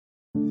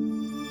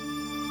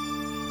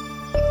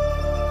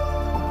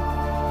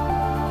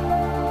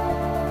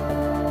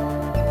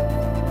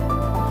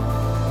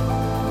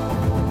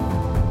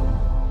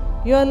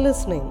You are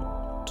listening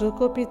True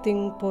Copy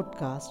Think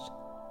podcast,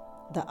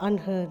 The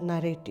Unheard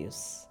Narratives.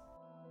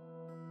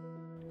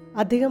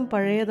 അധികം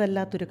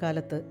പഴയതല്ലാത്തൊരു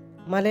കാലത്ത്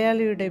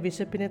മലയാളിയുടെ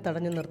വിശപ്പിനെ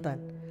തടഞ്ഞു നിർത്താൻ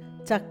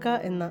ചക്ക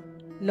എന്ന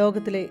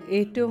ലോകത്തിലെ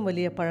ഏറ്റവും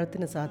വലിയ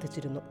പഴത്തിന്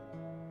സാധിച്ചിരുന്നു.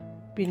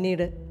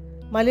 പിന്നീട്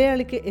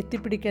മലയാളിക്ക്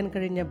എത്തിപ്പിടിക്കാൻ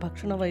കഴിഞ്ഞ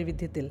ഭക്ഷണ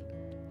വൈവിധ്യത്തിൽ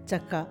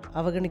ചക്ക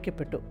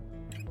അവഗണിക്കപ്പെട്ടു.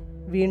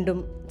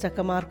 വീണ്ടും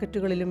ചക്ക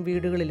മാർക്കറ്റുകളിലും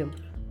വീടുകളിലും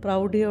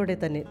പ്രൗഢിയോടെ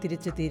തന്നെ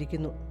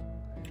തിരിച്ചെത്തിയിരിക്കുന്നു.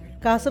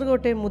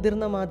 കാസർകോട്ടെ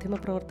മുതിർന്ന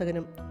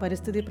മാധ്യമപ്രവർത്തകനും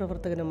പരിസ്ഥിതി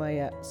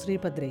പ്രവർത്തകനുമായ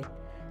ശ്രീഭദ്രേ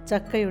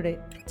ചക്കയുടെ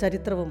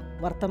ചരിത്രവും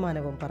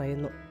വർത്തമാനവും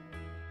പറയുന്നു.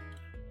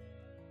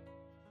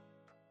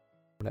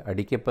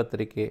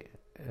 അടിക്കപ്പത്രിക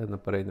എന്ന്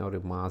പറയുന്ന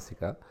ഒരു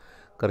മാസിക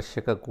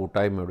കർഷക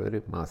കൂട്ടായ്മയുടെ ഒരു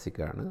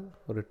മാസികയാണ്.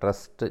 ഒരു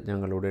ട്രസ്റ്റ്,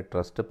 ഞങ്ങളുടെ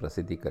ട്രസ്റ്റ്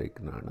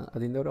പ്രസിദ്ധീകരിക്കുന്നതാണ്.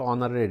 അതിൻ്റെ ഒരു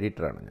ഓണററി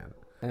എഡിറ്ററാണ് ഞാൻ.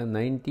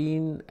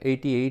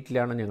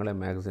 1988 ഞങ്ങളെ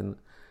മാഗസിൻ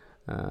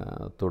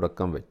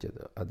തുടക്കം വെച്ചത്.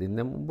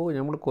 അതിന് മുമ്പ്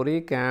നമ്മൾ കുറേ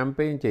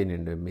ക്യാമ്പയിൻ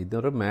ചെയ്യുന്നുണ്ട്.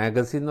 ഇതൊരു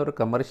മാഗസിൻ ഒരു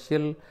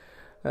കമേർഷ്യൽ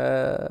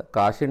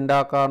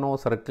കാശുണ്ടാക്കാനോ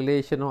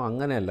സർക്കുലേഷനോ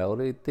അങ്ങനെയല്ല,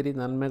 ഒരു ഇത്തിരി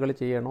നന്മകൾ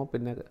ചെയ്യണോ,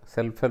 പിന്നെ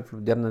സെൽഫ്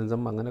ഹെൽപ്പ്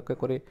ജേർണലിസം അങ്ങനെയൊക്കെ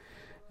കുറേ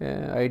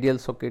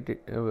ഐഡിയൽസൊക്കെ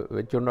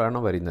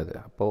വെച്ചുകൊണ്ടാണ് വരുന്നത്.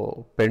 അപ്പോൾ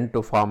പെൻ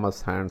ടു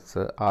ഫാമേഴ്സ്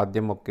ഹാൻഡ്സ്,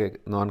 ആദ്യമൊക്കെ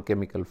നോൺ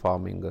കെമിക്കൽ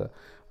ഫാമിങ്,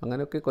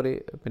 അങ്ങനെയൊക്കെ കുറേ,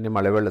 പിന്നെ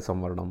മഴവെള്ള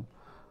സംവരണം,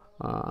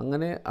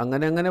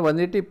 അങ്ങനെ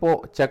വന്നിട്ട് ഇപ്പോൾ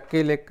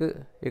ചക്കയിലേക്ക്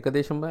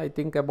ഏകദേശം ഐ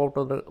തിങ്ക് അബൌട്ട്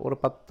ഒരു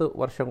 10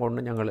 വർഷം കൊണ്ട്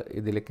ഞങ്ങൾ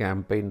ഇതിൽ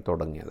ക്യാമ്പയിൻ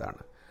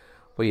തുടങ്ങിയതാണ്.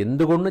 അപ്പോൾ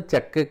എന്തുകൊണ്ട്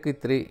ചക്കയ്ക്ക്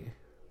ഇത്തിരി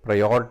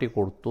പ്രയോറിറ്റി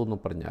കൊടുത്തു എന്ന്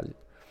പറഞ്ഞാൽ,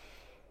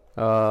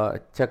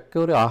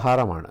 ചക്ക ഒരു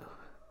ആഹാരമാണ്.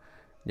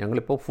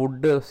 ഞങ്ങളിപ്പോൾ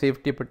ഫുഡ്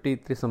സേഫ്റ്റിയെ പറ്റി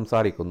ഇത്തിരി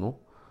സംസാരിക്കുന്നു.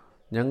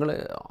 ഞങ്ങൾ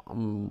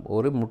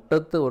ഒരു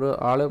മുറ്റത്ത് ഒരു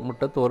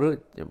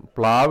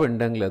പ്ലാവ്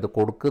ഉണ്ടെങ്കിൽ അത്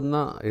കൊടുക്കുന്ന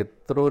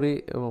എത്ര ഒരു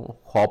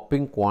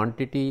ഹോപ്പിംഗ്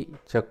ക്വാണ്ടിറ്റി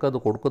ചക്ക അത്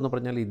കൊടുക്കുമെന്ന്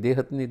പറഞ്ഞാൽ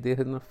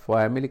ഇദ്ദേഹത്തിന്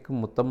ഫാമിലിക്ക്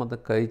മൊത്തം അത്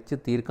കഴിച്ച്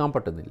തീർക്കാൻ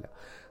പറ്റുന്നില്ല.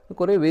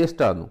 കുറേ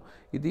വേസ്റ്റാകുന്നു.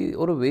 ഇത്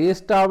ഒരു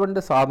വേസ്റ്റ്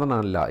ആവേണ്ട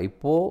സാധനമല്ല.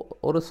 ഇപ്പോൾ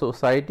ഒരു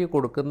സൊസൈറ്റി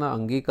കൊടുക്കുന്ന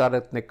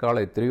അംഗീകാരത്തിനേക്കാൾ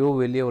എത്രയോ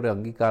വലിയ ഒരു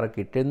അംഗീകാരം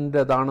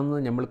കിട്ടേണ്ടതാണെന്ന്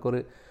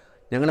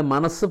ഞങ്ങളെ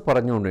മനസ്സ്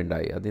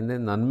പറഞ്ഞുകൊണ്ടുണ്ടായി. അതിൻ്റെ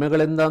നന്മകൾ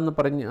എന്താണെന്ന്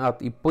പറഞ്ഞ്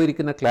ഇപ്പോൾ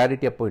ഇരിക്കുന്ന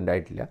ക്ലാരിറ്റി അപ്പോൾ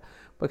ഉണ്ടായിട്ടില്ല.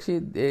 പക്ഷേ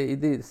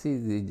ഇത്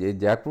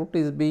Jack fruit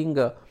is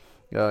being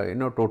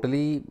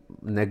totally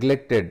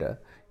neglected.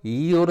 ഈ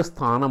ഒരു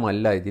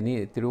സ്ഥാനമല്ല, ഇതിന്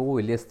എത്രയോ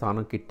വലിയ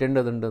സ്ഥാനം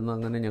കിട്ടേണ്ടതുണ്ടെന്ന്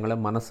അങ്ങനെ ഞങ്ങളെ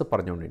മനസ്സ്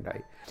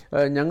പറഞ്ഞുകൊണ്ടുണ്ടായി.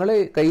 ഞങ്ങളെ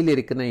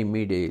കയ്യിലിരിക്കുന്ന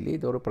ഇമ്മീഡിയറ്റ്ലി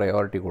ഇതൊരു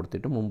പ്രയോറിറ്റി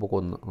കൊടുത്തിട്ട് മുമ്പ്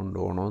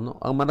കൊണ്ടുപോകണമെന്ന്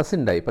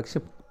മനസ്സുണ്ടായി. പക്ഷെ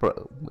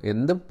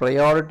എന്ത്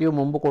പ്രയോറിറ്റിയോ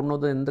മുമ്പ്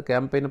കൊണ്ടുപോകുന്നത് എന്ത്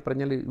ക്യാമ്പയിൻ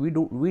പറഞ്ഞാൽ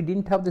V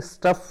didn't have the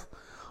stuff.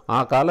 ആ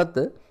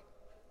കാലത്ത്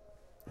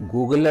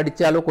ഗൂഗിളിൽ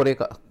അടിച്ചാലോ കുറേ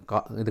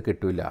ഇത്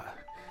കിട്ടില്ല.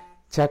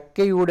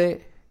 ചക്കയുടെ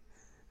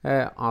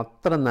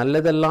അത്ര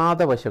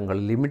നല്ലതല്ലാത്ത വശങ്ങൾ,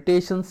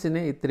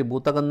 ലിമിറ്റേഷൻസിനെ ഇത്തിരി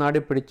ഭൂതകണ്ണാടി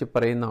പിടിച്ച്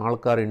പറയുന്ന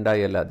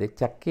ആൾക്കാരുണ്ടായല്ലാതെ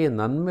ചക്കയെ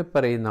നന്മ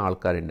പറയുന്ന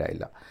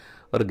ആൾക്കാരുണ്ടായില്ല.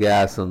 ഒരു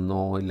ഗ്യാസ് എന്നോ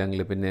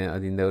ഇല്ലെങ്കിൽ പിന്നെ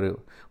അതിൻ്റെ ഒരു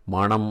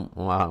മണം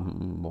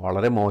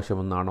വളരെ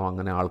മോശമെന്നാണോ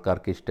അങ്ങനെ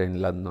ആൾക്കാർക്ക്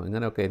ഇഷ്ടമില്ലെന്നോ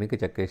ഇങ്ങനെയൊക്കെ എനിക്ക്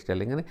ചക്ക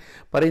ഇഷ്ടമല്ല ഇങ്ങനെ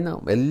പറയുന്ന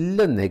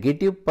എല്ലാം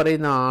നെഗറ്റീവ്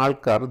പറയുന്ന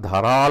ആൾക്കാർ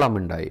ധാരാളം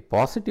ഉണ്ടായി.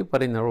 പോസിറ്റീവ്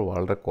പറയുന്നവർ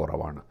വളരെ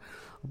കുറവാണ്.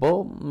 അപ്പോൾ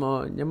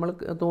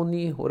നമ്മൾക്ക്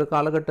തോന്നി ഒരു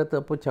കാലഘട്ടത്തിൽ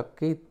അപ്പോൾ ചക്ക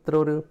ഇത്ര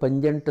ഒരു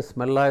പഞ്ചൻറ്റ്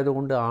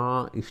സ്മെല്ലായതുകൊണ്ട്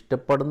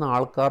ഇഷ്ടപ്പെടുന്ന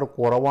ആൾക്കാർ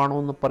കുറവാണോ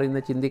എന്ന് പറയുന്ന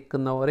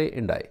ചിന്തിക്കുന്നവരെ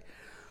ഉണ്ടായി.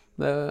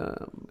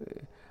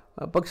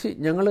 പക്ഷേ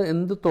ഞങ്ങൾ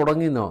എന്ത്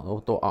തുടങ്ങിയെന്നോ,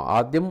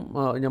 ആദ്യം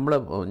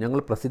ഞങ്ങൾ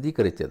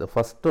പ്രസിദ്ധീകരിച്ചത്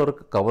ഫസ്റ്റ് ഒരു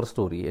കവർ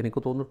സ്റ്റോറി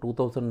എനിക്ക് തോന്നുന്നു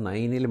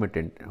 2009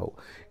 മറ്റുണ്ടാവും.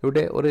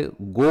 ഇവിടെ ഒരു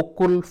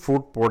ഗോകുൽ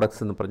ഫ്രൂട്ട്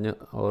പ്രോഡക്ട്സ് എന്ന് പറഞ്ഞ്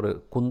ഒരു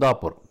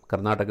കുന്താപൂർ,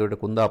 കർണാടകയുടെ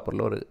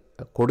കുന്താപൂരിൽ ഒരു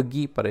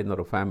കൊടുഗി പറയുന്ന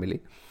ഒരു ഫാമിലി,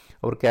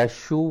 അവർ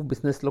കാഷ്യൂ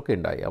ബിസിനസ്സിലൊക്കെ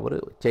ഉണ്ടായി. അവർ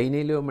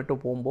ചൈനയിലോ മറ്റോ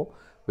പോകുമ്പോൾ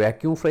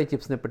വാക്യൂം ഫ്രൈ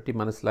ചിപ്സിനെ പറ്റി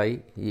മനസ്സിലായി.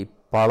 ഈ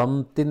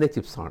പഴത്തിൻ്റെ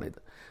ചിപ്സാണിത്.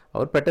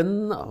 അവർ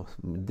പെട്ടെന്ന്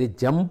the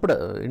jumped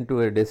into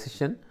a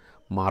decision.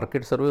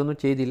 Market survey ഒന്നും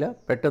ചെയ്തില്ല,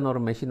 പെട്ടെന്ന് ഒരു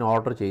മെഷീൻ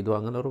ഓർഡർ ചെയ്തു.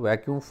 അങ്ങനെ ഒരു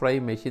വാക്യൂം ഫ്രൈ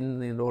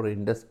മെഷീനിൻ്റെ ഒരു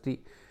ഇൻഡസ്ട്രി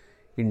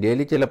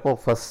ഇന്ത്യയിൽ ചിലപ്പോൾ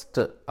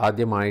ഫസ്റ്റ്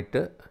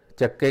ആദ്യമായിട്ട്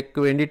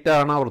ചക്കയ്ക്ക്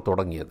വേണ്ടിയിട്ടാണ് അവർ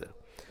തുടങ്ങിയത്.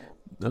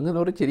 അങ്ങനെ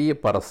ഒരു ചെറിയ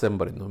പരസ്യം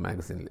പറയുന്നു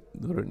മാഗസിനിൽ,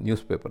 ഒരു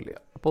ന്യൂസ് പേപ്പറിൽ.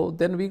 അപ്പോൾ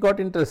then we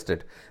got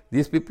interested.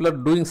 These people are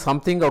doing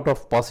something out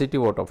of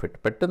positive out of it.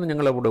 പെട്ടെന്ന്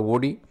ഞങ്ങളവിടെ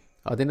ഓടി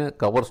അതിന്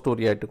കവർ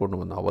സ്റ്റോറി ആയിട്ട്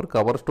കൊണ്ടുവന്നു. അവർ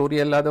കവർ സ്റ്റോറി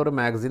അല്ലാതെ ഒരു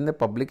മാഗസിൻ്റെ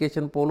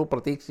പബ്ലിക്കേഷൻ പോലും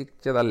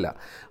പ്രതീക്ഷിച്ചതല്ല.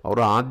 അവർ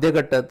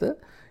ആദ്യഘട്ടത്ത്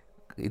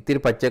ഇത്തിരി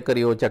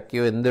പച്ചക്കറിയോ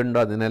ചക്കയോ എന്തുണ്ടോ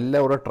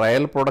അതിനെല്ലാം ഒരു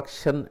ട്രയൽ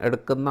പ്രൊഡക്ഷൻ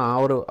എടുക്കുന്ന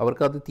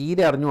അവർക്കത്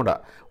തീരെ അറിഞ്ഞുകൂടാ.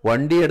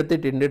 വണ്ടി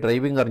എടുത്തിട്ടുണ്ട്,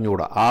 ഡ്രൈവിംഗ്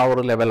അറിഞ്ഞുകൂടാ, ആ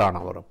ഒരു ലെവലാണ്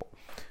അവർ.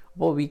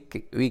 അപ്പോൾ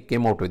we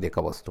came out with a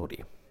cover story.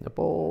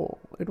 അപ്പോൾ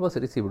ഇറ്റ് വാസ്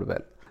റിസീവ്ഡ്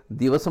വെൽ.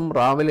 ദിവസം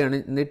രാവിലെ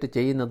എണീറ്റ്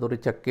ചെയ്യുന്നത് ഒരു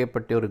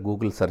ചക്കയെപ്പറ്റി ഒരു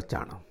ഗൂഗിൾ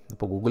സെർച്ചാണ്.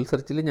 അപ്പോൾ ഗൂഗിൾ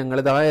സെർച്ചിൽ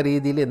ഞങ്ങളുടേതായ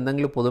രീതിയിൽ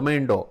എന്തെങ്കിലും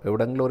പുതുമയുണ്ടോ,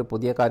 എവിടെയെങ്കിലും ഒരു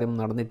പുതിയ കാര്യം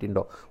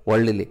നടന്നിട്ടുണ്ടോ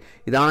വേൾഡിൽ,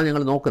 ഇതാണ്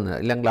ഞങ്ങൾ നോക്കുന്നത്.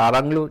 ഇല്ലെങ്കിൽ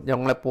ആരെങ്കിലും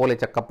ഞങ്ങളെപ്പോലെ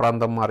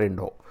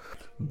ചക്കപ്രാന്തന്മാരുണ്ടോ.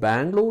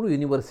 ബാംഗ്ലൂർ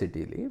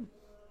യൂണിവേഴ്സിറ്റിയിൽ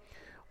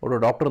ഒരു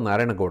ഡോക്ടർ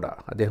നാരായണഗൗഡ,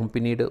 അദ്ദേഹം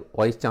പിന്നീട്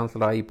വൈസ്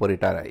ചാൻസലറായി ഇപ്പോൾ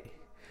റിട്ടയറായി.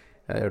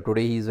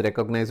 Today he is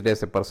recognised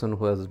as A person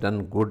who has done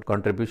good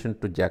contribution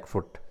to Jack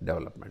fruit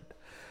development.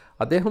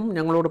 അദ്ദേഹം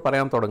ഞങ്ങളോട്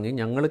പറയാൻ തുടങ്ങി,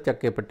 ഞങ്ങൾ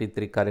ചക്കയെപ്പറ്റി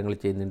ഇത്തിരി കാര്യങ്ങൾ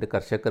ചെയ്യുന്നുണ്ട്,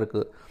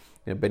 കർഷകർക്ക്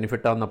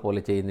ബെനിഫിറ്റാവുന്ന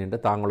പോലെ ചെയ്യുന്നുണ്ട്,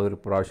 താങ്കളൊരു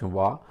പ്രാവശ്യം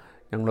വാ,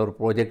 ഞങ്ങളൊരു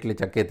പ്രോജക്റ്റിൽ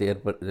ചക്കയെ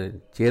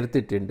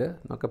ചേർത്തിട്ടുണ്ട്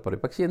എന്നൊക്കെ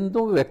പറയും. പക്ഷെ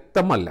എന്തോ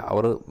വ്യക്തമല്ല.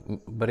 അവർ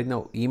പറയുന്ന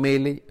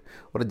ഇമെയിലിൽ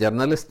ഒരു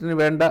ജേർണലിസ്റ്റിന്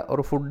വേണ്ട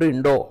ഒരു ഫുഡ്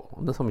ഉണ്ടോ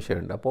എന്ന്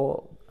സംശയമുണ്ട്. അപ്പോൾ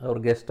അവർ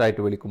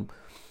ഗസ്റ്റായിട്ട് വിളിക്കും.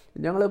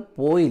 ഞങ്ങൾ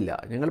പോയില്ല.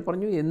 ഞങ്ങൾ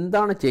പറഞ്ഞു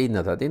എന്താണ്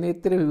ചെയ്യുന്നത്, അതിന്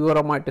ഇത്തിരി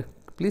വിവരമായിട്ട്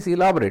പ്ലീസ്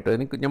ഇലാബറേറ്റ്.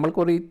 എനിക്ക്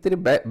നമ്മൾക്കൊരു ഇത്തിരി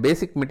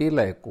ബേസിക്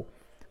മെറ്റീരിയൽ അയക്കൂ.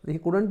 He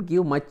couldn't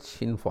give much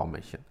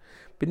information.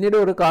 പിന്നീട്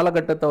ഒരു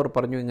കാലഘട്ടത്തിൽ അവർ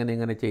പറഞ്ഞു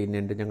ഇങ്ങനെ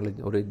ചെയ്യുന്നുണ്ട്, ഞങ്ങൾ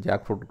ഒരു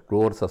ജാക്ക് ഫ്രൂട്ട്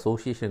ഗ്രോവേഴ്സ്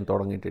അസോസിയേഷൻ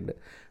തുടങ്ങിയിട്ടുണ്ട്.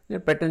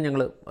 പെട്ടെന്ന്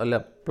ഞങ്ങൾ വല്ല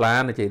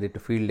പ്ലാൻ ചെയ്തിട്ട്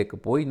ഫീൽഡിലേക്ക്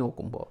പോയി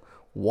നോക്കുമ്പോൾ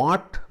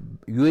what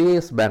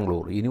UAS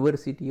Bangalore,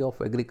 university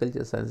of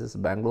agriculture sciences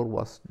Bangalore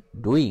was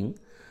doing,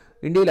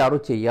 ഇന്ത്യയിൽ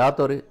ആരും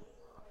ചെയ്യാത്തൊരു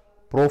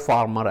പ്രോ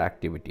ഫാർമർ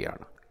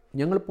ആക്ടിവിറ്റിയാണ്.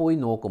 ഞങ്ങൾ പോയി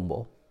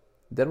നോക്കുമ്പോൾ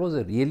there was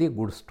a really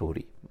good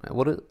story.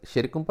 ഒരു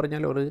ശരിക്കും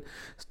പറഞ്ഞാൽ ഒരു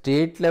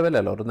സ്റ്റേറ്റ്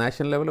ലെവലല്ല, ഒരു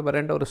നാഷണൽ ലെവൽ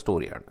വരേണ്ട ഒരു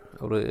സ്റ്റോറിയാണ്.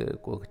 ഒരു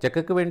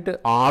ചക്കയ്ക്ക് വേണ്ടിയിട്ട്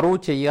ആരും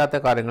ചെയ്യാത്ത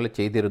കാര്യങ്ങൾ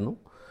ചെയ്തിരുന്നു.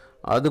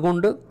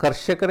 അതുകൊണ്ട്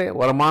കർഷകരെ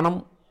വരുമാനം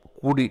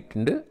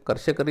കൂടിയിട്ടുണ്ട്.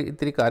 കർഷകർ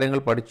ഇത്തിരി കാര്യങ്ങൾ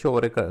പഠിച്ചു.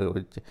 അവരെ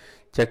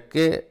ചക്ക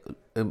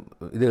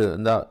ഇത്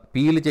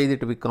പീൽ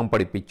ചെയ്തിട്ട് വിൽക്കാൻ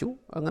പഠിപ്പിച്ചു.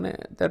 അങ്ങനെ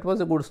that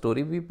was a good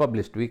story. We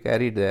published, we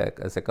carried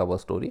as a cover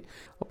story.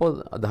 അപ്പോൾ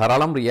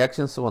ധാരാളം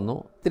റിയാക്ഷൻസ് വന്നു.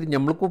 ഇത്തിരി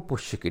നമ്മൾക്കും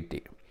പുഷ്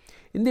കിട്ടി.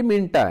 ഇൻ ദി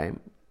മീൻ ടൈം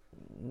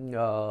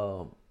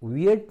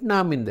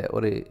വിയറ്റ്നാമിൻ്റെ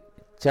ഒരു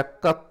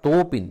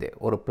ചക്കത്തോപ്പിൻ്റെ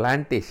ഒരു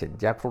പ്ലാന്റേഷൻ,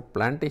 ജാക്ക് ഫ്രൂട്ട്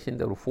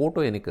പ്ലാന്റേഷൻ്റെ ഒരു ഫോട്ടോ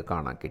എനിക്ക്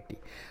കാണാൻ കിട്ടി.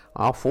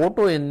 ആ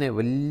ഫോട്ടോ എന്നെ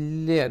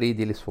വലിയ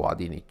രീതിയിൽ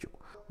സ്വാധീനിച്ചു.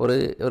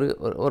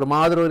 ഒരു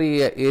മാതിരി ഒരു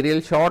ഏരിയൽ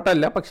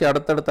ഷോട്ടല്ല, പക്ഷേ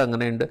അടുത്തടുത്ത്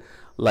അങ്ങനെയുണ്ട്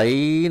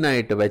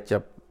ലൈനായിട്ട് വെച്ച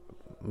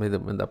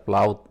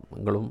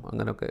പ്ലാവുകളും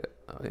അങ്ങനെയൊക്കെ.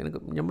 എനിക്ക്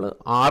നമ്മൾ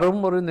ആറും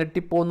ഒരു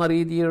നെട്ടിപ്പോകുന്ന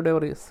രീതിയുടെ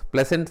ഒരു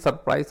പ്ലസൻറ്റ്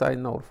സർപ്രൈസ്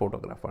ആയിരുന്ന ഒരു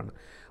ഫോട്ടോഗ്രാഫാണ്.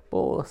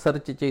 അപ്പോൾ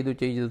സെർച്ച്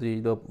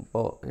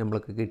ചെയ്തപ്പോൾ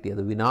നമ്മൾക്ക്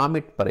കിട്ടിയത്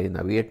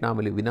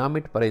വിയറ്റ്നാമിൽ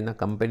വിനാമിറ്റ് പറയുന്ന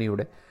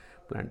കമ്പനിയുടെ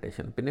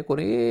പ്ലാന്റേഷൻ. പിന്നെ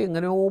കുറേ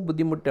എങ്ങനെയോ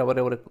ബുദ്ധിമുട്ടി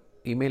അവരവർ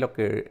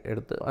ഇമെയിലൊക്കെ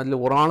എടുത്ത് അതിൽ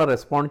ഒരാൾ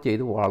റെസ്പോണ്ട്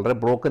ചെയ്തു. വളരെ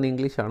ബ്രോക്കൺ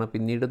ഇംഗ്ലീഷാണ്.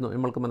 പിന്നീട്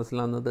നമ്മൾക്ക്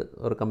മനസ്സിലാകുന്നത്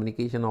ഒരു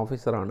കമ്മ്യൂണിക്കേഷൻ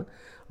ഓഫീസറാണ്.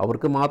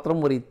 അവർക്ക് മാത്രം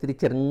ഒരു ഇത്തിരി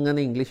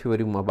ചെറുങ്ങനെ ഇംഗ്ലീഷ്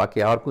വരും, ബാക്കി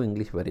ആർക്കും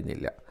ഇംഗ്ലീഷ്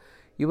വരുന്നില്ല.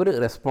 ഇവർ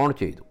റെസ്പോണ്ട്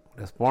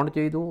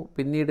ചെയ്തു.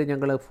 പിന്നീട്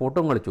ഞങ്ങൾ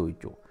ഫോട്ടോകൾ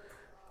ചോദിച്ചു.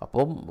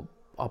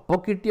 അപ്പോൾ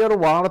കിട്ടിയ ഒരു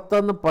വാർത്ത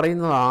എന്ന്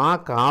പറയുന്നത് ആ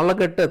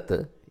കാലഘട്ടത്ത്,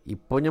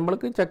 ഇപ്പോൾ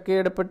നമ്മൾക്ക്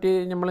ചക്കയുടെ പറ്റി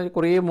നമ്മൾ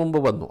കുറേ മുമ്പ്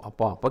വന്നു.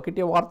 അപ്പോൾ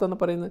കിട്ടിയ വാർത്ത എന്ന്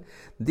പറയുന്നത്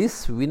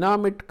this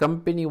Vinamit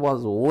company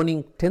was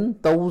owning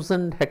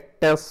 10,000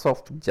 hectares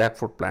of Jack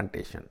fruit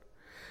plantation.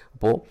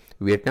 അപ്പോൾ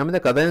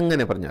വിയറ്റ്നാമിൻ്റെ കഥ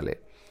എങ്ങനെ പറഞ്ഞാൽ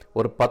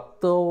ഒരു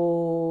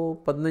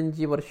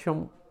 10-15 വർഷം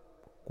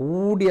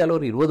കൂടിയാൽ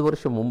ഒരു 20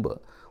 വർഷം മുമ്പ്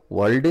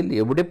വേൾഡിൽ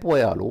എവിടെ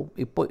പോയാലും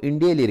ഇപ്പോൾ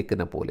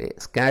ഇന്ത്യയിലിരിക്കുന്ന പോലെ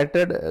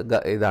സ്കാറ്റേഡ്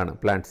ഇതാണ്,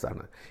 പ്ലാന്റ്സ്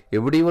ആണ്.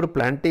 എവിടെയും ഒരു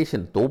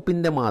പ്ലാന്റേഷൻ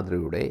തോപ്പിൻ്റെ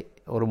മാതിരിയുടെ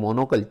ഒരു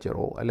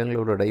മോണോകൾച്ചറോ അല്ലെങ്കിൽ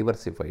ഒരു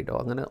ഡൈവേഴ്സിഫൈഡോ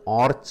അങ്ങനെ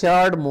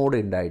ഓർച്ചാർഡ്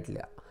മോഡ്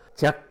ഉണ്ടായിട്ടില്ല.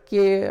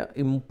 ചക്കയെ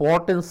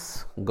ഇമ്പോർട്ടൻസ്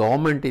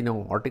ഗവൺമെൻറ്റിനോ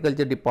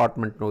ഹോർട്ടിക്കൾച്ചർ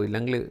ഡിപ്പാർട്ട്മെൻറ്റിനോ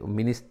ഇല്ലെങ്കിൽ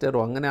മിനിസ്റ്ററോ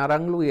അങ്ങനെ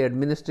ആരെങ്കിലും ഈ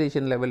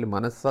അഡ്മിനിസ്ട്രേഷൻ ലെവലിൽ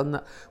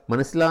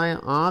മനസ്സിലായ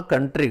ആ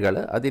കൺട്രികൾ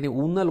അതിന്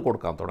ഊന്നൽ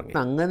കൊടുക്കാൻ തുടങ്ങി.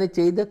 അങ്ങനെ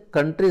ചെയ്ത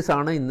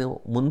കൺട്രീസാണ് ഇന്ന്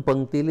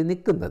മുൻപങ്ക്തിയിൽ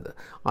നിൽക്കുന്നത്.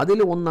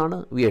 അതിൽ ഒന്നാണ്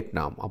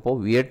വിയറ്റ്നാം. അപ്പോൾ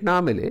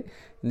വിയറ്റ്നാമിൽ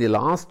ഇൻ ദി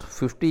ലാസ്റ്റ്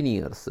 15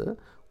 years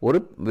ഒരു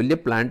വലിയ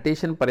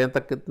പ്ലാന്റേഷൻ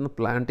പറയത്തക്ക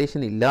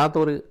പ്ലാന്റേഷൻ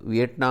ഇല്ലാത്തൊരു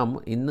വിയറ്റ്നാം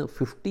ഇന്ന്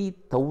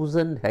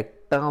 50,000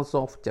 hectares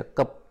ഓഫ്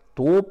ചക്ക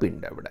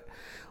തോപ്പുണ്ട് അവിടെ.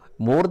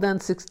 More than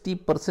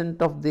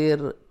 60% of their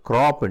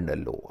crop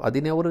ഉണ്ടല്ലോ,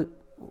 അതിനെ അവർ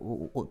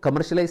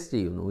കമേഴ്ഷ്യലൈസ്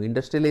ചെയ്യുന്നു,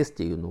 ഇൻഡസ്ട്രിയലൈസ്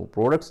ചെയ്യുന്നു,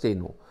 പ്രോഡക്ട്സ്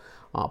ചെയ്യുന്നു.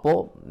 അപ്പോൾ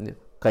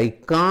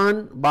കഴിക്കാൻ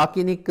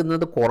ബാക്കി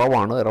നിൽക്കുന്നത്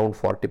കുറവാണ്, അറൗണ്ട്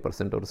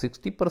 40%. ഒരു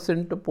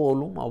 60%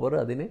 പോലും അവർ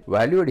അതിനെ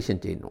വാല്യൂ അഡീഷൻ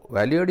ചെയ്യുന്നു.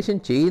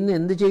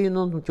 എന്ത്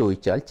ചെയ്യുന്നു എന്ന്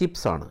ചോദിച്ചാൽ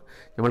ചിപ്സാണ്.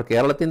 നമ്മൾ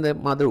കേരളത്തിൻ്റെ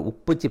മാതിരി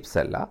ഉപ്പ് ചിപ്സ്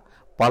അല്ല,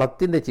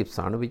 പളത്തിൻ്റെ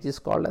ചിപ്സാണ്, which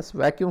is called as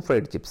vacuum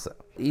fried chips.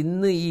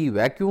 ഇന്ന് ഈ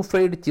വാക്യൂം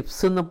ഫ്രൈഡ്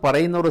ചിപ്സ് എന്ന്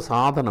പറയുന്ന ഒരു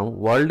സാധനം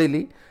വേൾഡിൽ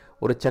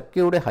ഒരു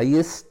ചക്കയുടെ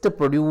ഹയസ്റ്റ്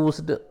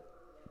പ്രൊഡ്യൂസ്ഡ്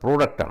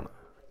പ്രോഡക്റ്റാണ്.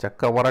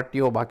 ചക്ക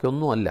വറട്ടിയോ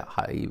ബാക്കിയൊന്നുമല്ല,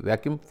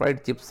 വാക്യൂം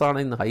ഫ്രൈഡ് ചിപ്സാണ്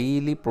ഇന്ന്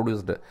ഹൈലി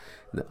പ്രൊഡ്യൂസ്ഡ്.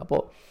 അപ്പോൾ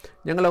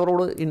ഞങ്ങൾ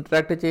അവരോട്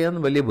ഇൻട്രാക്ട് ചെയ്യാൻ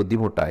വലിയ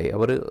ബുദ്ധിമുട്ടായി.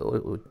 അവർ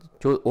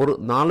ഒരു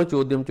 4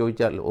 ചോദ്യം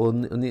ചോദിച്ചാൽ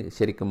ഒന്ന്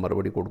ശരിക്കും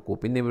മറുപടി കൊടുക്കൂ.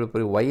 പിന്നെ ഇവർ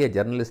പറയൂ why a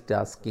journalist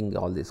asking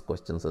all these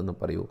questions എന്ന്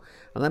പറയൂ.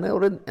 അങ്ങനെ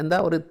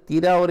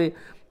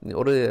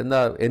ഒരു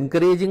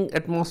എൻകറേജിങ്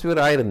അറ്റ്മോസ്ഫിയർ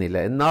ആയിരുന്നില്ല.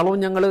 എന്നാലും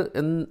ഞങ്ങൾ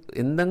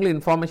എന്തെങ്കിലും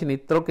ഇൻഫോർമേഷൻ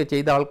ഇത്രയൊക്കെ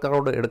ചെയ്ത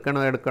ആൾക്കാരോട്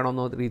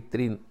എടുക്കണമെന്നോ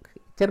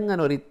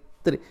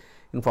ഇത്തിരി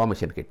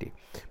ഇൻഫോർമേഷൻ കിട്ടി.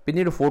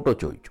 പിന്നീട് ഫോട്ടോ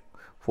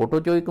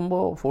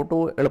ചോദിക്കുമ്പോൾ ഫോട്ടോ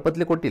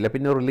എളുപ്പത്തിൽ കൊട്ടില്ല.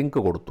 പിന്നെ ഒരു ലിങ്ക്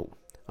കൊടുത്തു.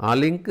 ആ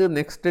ലിങ്ക്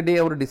നെക്സ്റ്റ് ഡേ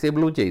അവർ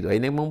ഡിസേബിളും ചെയ്തു.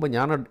 അതിന് മുമ്പ്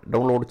ഞാൻ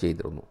ഡൗൺലോഡ്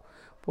ചെയ്തിരുന്നു.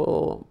 അപ്പോൾ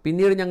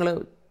പിന്നീട് ഞങ്ങൾ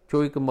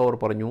ചോദിക്കുമ്പോൾ അവർ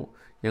പറഞ്ഞു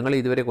ഞങ്ങൾ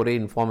ഇതുവരെ കുറേ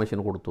ഇൻഫോർമേഷൻ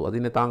കൊടുത്തു,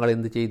 അതിന് താങ്കൾ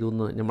എന്ത് ചെയ്തു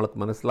എന്ന് നമ്മൾക്ക്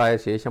മനസ്സിലായ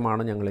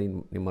ശേഷമാണ് ഞങ്ങൾ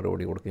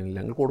മറുപടി കൊടുക്കുന്നില്ല,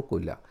 ഞങ്ങൾ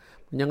കൊടുക്കില്ല.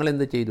 ഞങ്ങൾ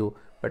എന്ത് ചെയ്തു,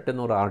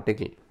 പെട്ടെന്ന് ഒരു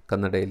ആർട്ടിക്കിൾ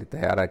കന്നഡയിൽ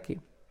തയ്യാറാക്കി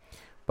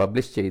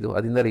പബ്ലിഷ് ചെയ്തു.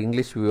 അതിൻ്റെ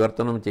ഇംഗ്ലീഷ്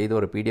വിവർത്തനം ചെയ്ത്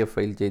ഒരു PDF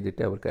ഫയൽ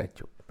ചെയ്തിട്ട് അവർക്ക്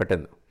അയച്ചു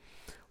പെട്ടെന്ന്.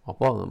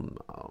 അപ്പോൾ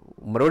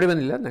മറുപടി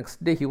വന്നില്ല.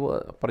 നെക്സ്റ്റ് ഡേ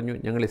പറഞ്ഞു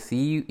ഞങ്ങൾ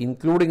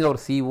including our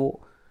CEO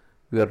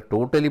V are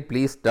totally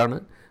pleased ആണ്.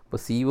 അപ്പോൾ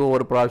CEO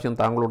ഒരു പ്രാവശ്യം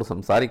താങ്കളോട്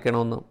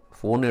സംസാരിക്കണമെന്ന്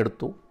ഫോൺ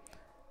എടുത്തു.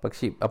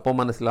 പക്ഷേ അപ്പോൾ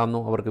മനസ്സിലാവുന്നു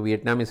അവർക്ക്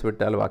വിയറ്റ്നാമീസ്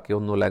വിട്ടാൽ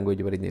ബാക്കിയൊന്നും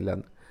ലാംഗ്വേജ് വരുന്നില്ല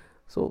എന്ന്.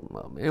 സോ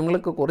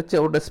ഞങ്ങൾക്ക് കുറച്ച്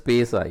അവരുടെ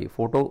സ്പേസായി,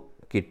 ഫോട്ടോ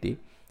കിട്ടി,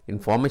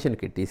 ഇൻഫോർമേഷൻ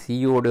കിട്ടി,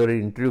 സിഇഒയുടെ ഒരു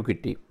ഇൻ്റർവ്യൂ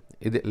കിട്ടി.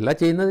 ഇതെല്ലാം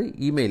ചെയ്യുന്നത്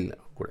ഇമെയിലിൽ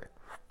കൂടെ.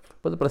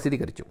 അപ്പോൾ അത്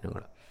പ്രസിദ്ധീകരിച്ചു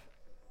ഞങ്ങൾ.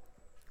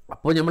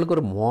 അപ്പോൾ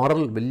നമ്മൾക്കൊരു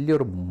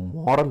വലിയൊരു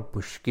മോറൽ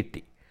പുഷ്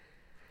കിട്ടി.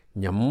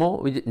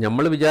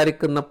 നമ്മൾ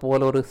വിചാരിക്കുന്ന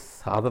പോലെ ഒരു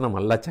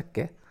സാധനമല്ല ചക്ക,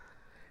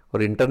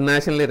 ഒരു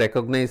ഇൻ്റർനാഷണലി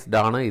റെക്കഗ്നൈസ്ഡ്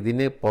ആണ്.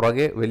 ഇതിന്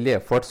പുറകെ വലിയ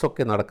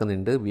എഫേർട്സൊക്കെ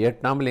നടക്കുന്നുണ്ട്.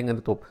 വിയറ്റ്നാമിൽ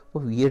എങ്ങനെ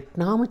അപ്പോൾ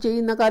വിയറ്റ്നാം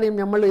ചെയ്യുന്ന കാര്യം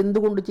നമ്മൾ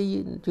എന്തുകൊണ്ട്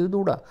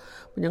ചെയ്തുകൂടാ?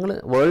 അപ്പോൾ ഞങ്ങൾ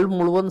വേൾഡ്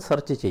മുഴുവൻ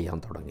സെർച്ച് ചെയ്യാൻ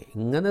തുടങ്ങി.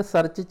 ഇങ്ങനെ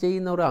സെർച്ച്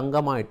ചെയ്യുന്ന ഒരു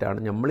അംഗമായിട്ടാണ്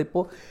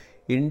നമ്മളിപ്പോൾ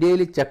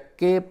ഇന്ത്യയിൽ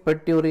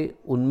ചക്കയെപ്പറ്റി ഒരു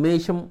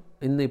ഉന്മേഷം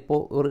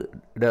ഇന്നിപ്പോൾ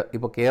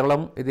ഇപ്പോൾ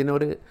കേരളം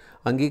ഇതിനൊരു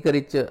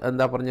അംഗീകരിച്ച്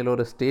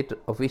ഒരു സ്റ്റേറ്റ്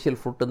ഒഫീഷ്യൽ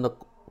ഫുഡ് എന്ന്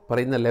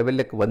പറയുന്ന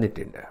ലെവലിലേക്ക്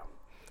വന്നിട്ടുണ്ട്.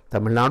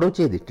 തമിഴ്നാടും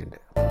ചെയ്തിട്ടുണ്ട്.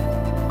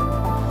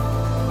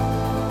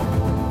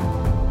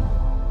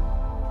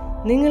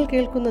 നിങ്ങൾ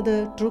കേൾക്കുന്നത്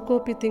ട്രൂ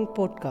കോപ്പി തിങ്ക്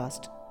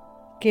പോഡ്കാസ്റ്റ്.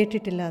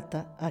 കേട്ടിട്ടില്ലാത്ത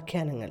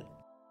ആഖ്യാനങ്ങൾ.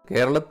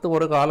 കേരളത്തിൽ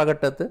ഒരു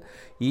കാലഘട്ടത്ത്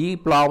ഈ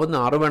പ്ലാവുന്ന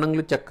 6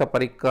 വേണമെങ്കിലും ചക്ക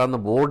പറിക്കാവുന്ന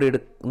ബോർഡ്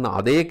എടുക്കുന്ന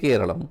അതേ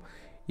കേരളം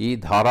ഈ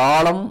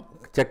ധാരാളം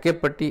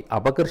ചക്കയെപ്പറ്റി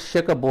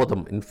അപകർഷക ബോധം,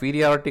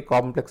 ഇൻഫീരിയോറിറ്റി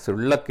കോംപ്ലക്സ്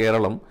ഉള്ള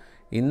കേരളം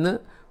ഇന്ന്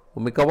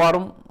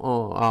മിക്കവാറും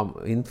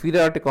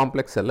ഇൻഫീരിയോറിറ്റി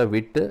കോംപ്ലക്സ് എല്ലാം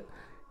വിട്ട്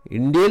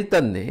ഇന്ത്യയിൽ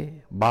തന്നെ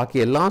ബാക്കി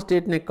എല്ലാ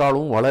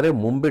സ്റ്റേറ്റിനേക്കാളും വളരെ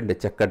മുമ്പുണ്ട്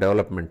ചക്ക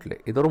ഡെവലപ്മെൻറ്റിൽ.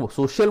 ഇതൊരു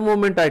സോഷ്യൽ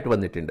മൂവ്മെൻ്റ് ആയിട്ട്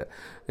വന്നിട്ടുണ്ട്.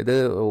 ഇത്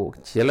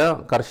ചില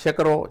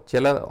കർഷകരോ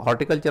ചില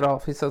ഹോർട്ടിക്കൾച്ചർ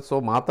ഓഫീസേഴ്സോ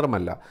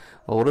മാത്രമല്ല,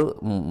 ഒരു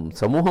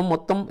സമൂഹം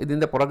മൊത്തം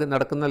ഇതിൻ്റെ പുറകെ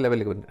നടക്കുന്ന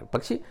ലെവലിൽ വന്നിട്ടുണ്ട്.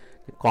 പക്ഷേ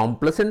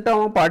കോംപ്ലസൻ്റ്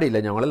ആവാൻ പാടില്ല.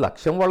 ഞങ്ങൾ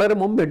ലക്ഷ്യം വളരെ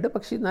മുമ്പുണ്ട്.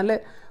 പക്ഷേ നല്ല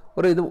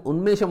ഇത്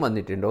ഉന്മേഷം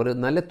വന്നിട്ടുണ്ട്, ഒരു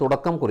നല്ല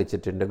തുടക്കം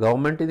കുറിച്ചിട്ടുണ്ട്,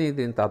 ഗവൺമെൻറ്റിന്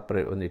ഇതിന്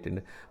താല്പര്യം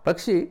വന്നിട്ടുണ്ട്.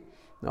 പക്ഷേ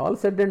all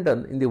said and done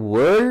in the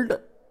world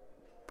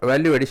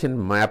value addition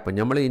മാപ്പ്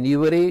നമ്മൾ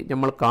ഇനിവരെ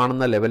നമ്മൾ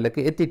കാണുന്ന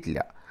ലെവലിലേക്ക് എത്തിയിട്ടില്ല.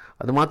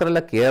 അതുമാത്രമല്ല,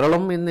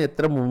 കേരളം ഇന്ന്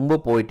എത്ര മുമ്പ്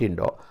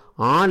പോയിട്ടുണ്ടോ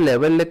ആ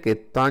ലെവലിലേക്ക്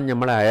എത്താൻ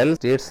നമ്മളെ അയൽ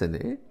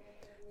സ്റ്റേറ്റ്സിന്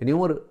ഇനിയും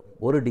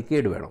ഒരു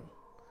ഡിക്കേഡ് വേണം.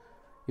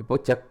 ഇപ്പോൾ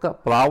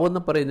പ്ലാവ്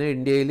എന്ന് പറയുന്നത്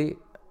ഇന്ത്യയിൽ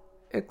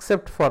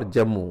എക്സെപ്റ്റ് ഫോർ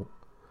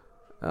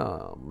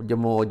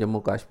ജമ്മു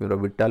കാശ്മീരോ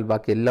വിട്ടാൽ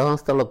ബാക്കി എല്ലാ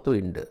സ്ഥലത്തും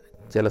ഉണ്ട്.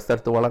 ചില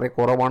സ്ഥലത്ത് വളരെ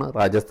കുറവാണ്,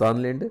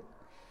 രാജസ്ഥാനിലുണ്ട്,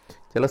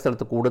 ചില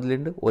സ്ഥലത്ത്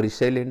കൂടുതലുണ്ട്,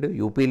 ഒറീസയിലുണ്ട്,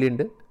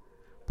 യുപിയിലുണ്ട്.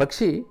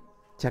 പക്ഷേ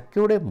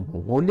ചക്കയുടെ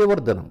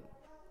മൂല്യവർദ്ധനം,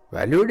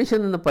 വാല്യൂ അഡീഷൻ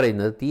എന്ന്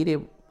പറയുന്നത് തീരെ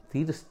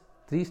 3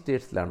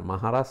 സ്റ്റേറ്റ്സിലാണ്: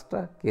 മഹാരാഷ്ട്ര,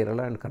 കേരള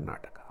ആൻഡ്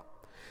കർണാടക.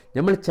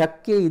 നമ്മൾ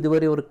ചക്കയെ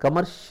ഇതുവരെ ഒരു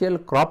കമർഷ്യൽ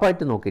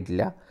ക്രോപ്പായിട്ട്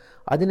നോക്കിയിട്ടില്ല.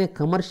 അതിനെ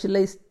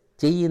കമർഷ്യലൈസ്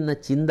ചെയ്യുന്ന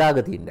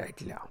ചിന്താഗതി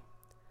ഉണ്ടായിട്ടില്ല.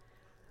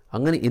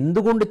 അങ്ങനെ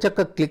എന്തുകൊണ്ട് ചക്ക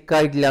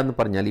ക്ലിക്കായിട്ടില്ല എന്ന്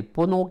പറഞ്ഞാൽ,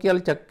 ഇപ്പോൾ നോക്കിയാൽ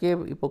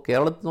ഇപ്പോൾ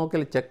കേരളത്തിൽ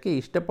നോക്കിയാൽ ചക്കയെ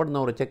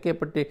ഇഷ്ടപ്പെടുന്നവർ,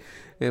 ചക്കയെപ്പറ്റി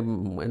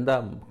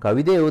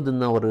കവിത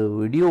എഴുതുന്നവർ,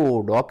 വീഡിയോ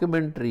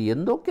ഡോക്യുമെൻ്ററി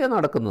എന്തൊക്കെയാണ്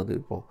നടക്കുന്നത്.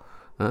 ഇപ്പോൾ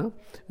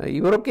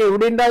ഇവരൊക്കെ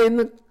എവിടെ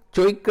ഉണ്ടായെന്ന്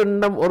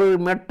ചോദിക്കേണ്ട ഒരു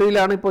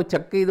മെട്രിലാണ് ഇപ്പോൾ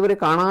ചക്ക ഇതുവരെ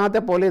കാണാത്ത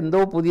പോലെ എന്തോ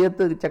പുതിയ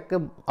ചക്ക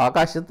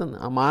ആകാശത്ത്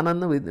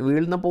മാനന്ന്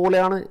വീഴുന്ന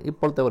പോലെയാണ്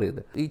ഇപ്പോഴത്തെ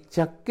പറയുന്നത്. ഈ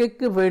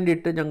ചക്കയ്ക്ക്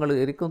വേണ്ടിയിട്ട് ഞങ്ങൾ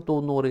എനിക്കും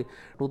തോന്നുന്നു ഒരു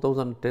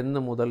 2010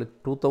 മുതൽ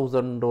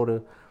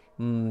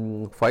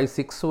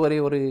 2005-6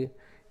 വരെ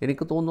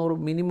എനിക്ക് തോന്നുന്നു ഒരു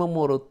മിനിമം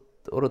ഒരു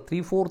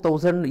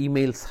 3,000-4,000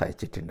 ഇമെയിൽസ്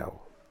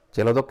അയച്ചിട്ടുണ്ടാവും.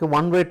 ചിലതൊക്കെ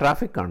വൺ വേ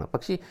ട്രാഫിക്കാണ്.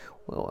 പക്ഷേ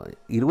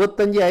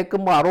 25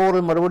 അയക്കുമ്പോൾ 60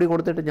 മറുപടി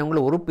കൊടുത്തിട്ട് ഞങ്ങൾ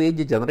ഒരു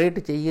പേജ്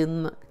ജനറേറ്റ്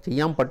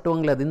ചെയ്യാൻ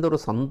പറ്റുമെങ്കിൽ അതിൻ്റെ ഒരു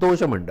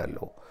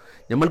സന്തോഷമുണ്ടല്ലോ.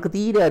 നമ്മൾക്ക്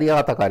തീരെ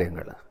അറിയാത്ത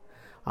കാര്യങ്ങൾ,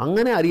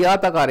 അങ്ങനെ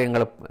അറിയാത്ത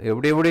കാര്യങ്ങൾ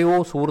എവിടെയോ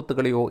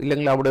സുഹൃത്തുക്കളെയോ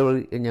ഇല്ലെങ്കിൽ അവിടെ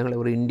ഞങ്ങൾ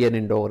ഒരു ഇന്ത്യൻ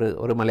ഉണ്ടോ,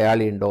 ഒരു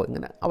മലയാളി ഉണ്ടോ,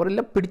 ഇങ്ങനെ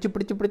അവരെല്ലാം പിടിച്ച്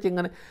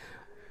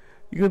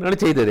ഇങ്ങനെയാണ്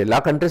ചെയ്തത്. എല്ലാ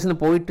കൺട്രീസിനും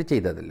പോയിട്ട്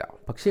ചെയ്തതില്ല.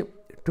 പക്ഷേ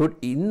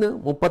ഇന്ന്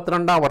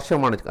 32ാം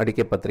വർഷമാണ്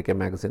അടിക്കെ പത്രിക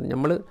മാഗസിൻ.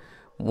 നമ്മൾ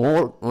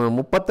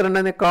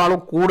 32-നേക്കാളും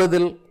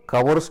കൂടുതൽ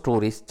കവർ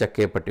സ്റ്റോറീസ്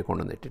ചക്കയെപ്പറ്റി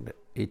കൊണ്ടുവന്നിട്ടുണ്ട്.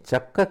 ഈ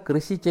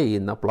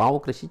പ്ലാവ്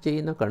കൃഷി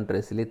ചെയ്യുന്ന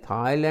കൺട്രീസിൽ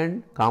തായ്ലാൻഡ്,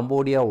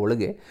 കാംബോഡിയ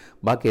ഒഴികെ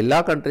ബാക്കി എല്ലാ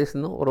കൺട്രീസിൽ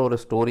നിന്നും ഒരു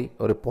സ്റ്റോറി,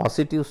 ഒരു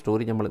പോസിറ്റീവ്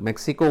സ്റ്റോറി. നമ്മൾ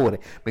മെക്സിക്കോ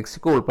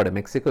ഉൾപ്പെടെ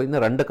മെക്സിക്കോ ഇന്ന്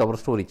 2 കവർ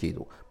സ്റ്റോറി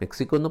ചെയ്തു.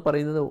 മെക്സിക്കോ എന്ന്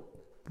പറയുന്നത്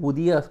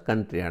പുതിയ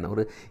കൺട്രിയാണ്.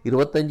 ഒരു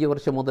 25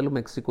 വർഷം മുതൽ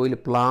മെക്സിക്കോയിൽ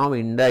പ്ലാവ്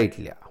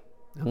ഉണ്ടായിട്ടില്ല.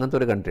 അങ്ങനത്തെ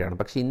ഒരു കൺട്രിയാണ്.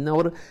 പക്ഷേ ഇന്ന്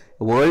അവർ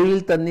വേൾഡിൽ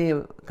തന്നെ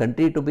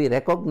കൺട്രി ടു ബി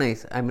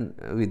റെക്കഗ്നൈസ്.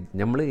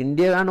 നമ്മൾ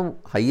ഇന്ത്യയാണ്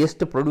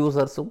ഹയസ്റ്റ്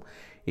പ്രൊഡ്യൂസേഴ്സും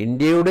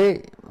ഇന്ത്യയുടെ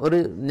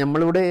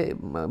നമ്മളുടെ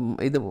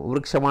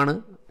വൃക്ഷമാണ്.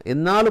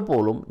 എന്നാൽ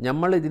പോലും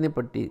നമ്മൾ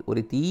ഇതിനെപ്പറ്റി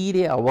ഒരു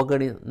തീരെ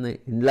അവഗണന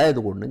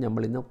ഉണ്ടായതുകൊണ്ട്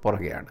നമ്മളിന്ന്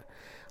പുറകെയാണ്.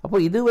 അപ്പോൾ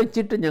ഇത്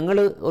വെച്ചിട്ട് ഞങ്ങൾ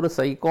ഒരു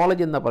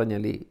സൈക്കോളജി എന്താ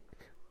പറഞ്ഞാൽ,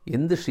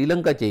 എന്ത്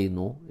ശ്രീലങ്ക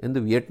ചെയ്യുന്നു, എന്ത്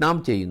വിയറ്റ്നാം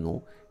ചെയ്യുന്നു,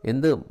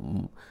 എന്ത്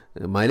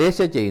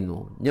മലേഷ്യ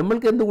ചെയ്യുന്നു,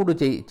 നമ്മൾക്ക് എന്തുകൊണ്ട്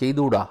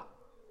ചെയ്തുകൂടാ?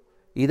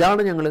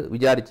 ഇതാണ് ഞങ്ങൾ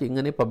വിചാരിച്ച്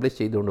ഇങ്ങനെ പബ്ലിഷ്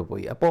ചെയ്തുകൊണ്ട്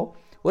പോയി. അപ്പോൾ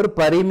ഒരു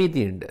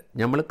പരിമിതിയുണ്ട്.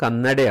 നമ്മൾ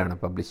കന്നഡയാണ്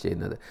പബ്ലിഷ്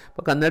ചെയ്യുന്നത്.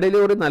 അപ്പോൾ കന്നഡയിൽ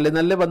ഒരു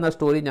നല്ല വന്ന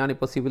സ്റ്റോറി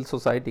ഞാനിപ്പോൾ സിവിൽ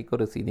സൊസൈറ്റിക്ക്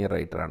ഒരു സീനിയർ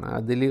റൈറ്ററാണ്,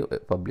 അതിൽ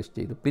പബ്ലിഷ്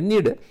ചെയ്തു.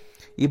 പിന്നീട്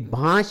ഈ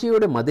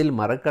ഭാഷയുടെ മതിൽ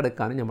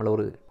മറികടക്കാൻ നമ്മൾ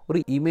ഒരു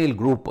ഇമെയിൽ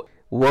ഗ്രൂപ്പ്,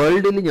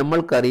 വേൾഡിൽ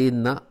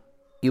നമ്മൾക്കറിയുന്ന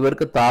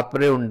ഇവർക്ക്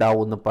താല്പര്യം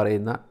ഉണ്ടാവുമെന്ന്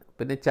പറയുന്ന,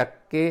 പിന്നെ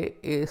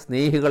ചക്കയെ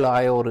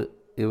സ്നേഹികളായ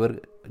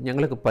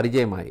ഞങ്ങൾക്ക്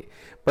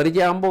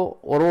പരിചയമാകുമ്പോൾ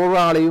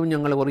ഓരോരാളെയും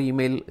ഞങ്ങൾ ഒരു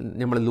ഇമെയിൽ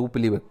നമ്മൾ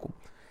ലൂപ്പിൽ വെക്കും.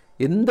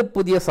 എന്ത്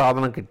പുതിയ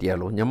സാധനം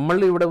കിട്ടിയാലോ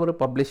നമ്മളിവിടെ ഒരു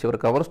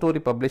കവർ സ്റ്റോറി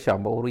പബ്ലിഷ്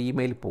ആകുമ്പോൾ ഒരു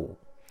ഇമെയിൽ പോവും.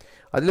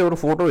 അതിലൊരു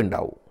ഫോട്ടോ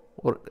ഉണ്ടാവും.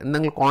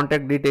 എന്തെങ്കിലും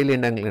കോൺടാക്ട് ഡീറ്റെയിൽ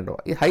ഉണ്ടെങ്കിൽ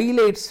ഉണ്ടാവും, ഈ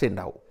ഹൈലൈറ്റ്സ്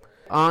ഉണ്ടാവും.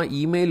 ആ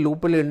ഇമെയിൽ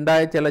ലൂപ്പിൽ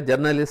ഉണ്ടായ ചില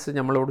ജേർണലിസ്റ്റ്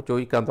നമ്മളോട്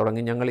ചോദിക്കാൻ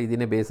തുടങ്ങി, ഞങ്ങൾ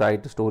ഇതിനെ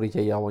ബേസായിട്ട് സ്റ്റോറി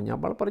ചെയ്യാമോ?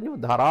 നമ്മൾ പറഞ്ഞു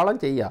ധാരാളം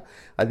ചെയ്യുക,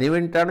 അതിന്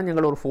വേണ്ടിയിട്ടാണ്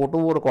ഞങ്ങൾ ഒരു ഫോട്ടോ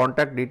ഒരു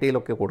കോൺടാക്ട്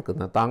ഡീറ്റെയിലൊക്കെ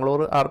കൊടുക്കുന്നത്. താങ്കൾ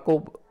ആർക്കോ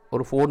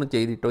ഒരു ഫോൺ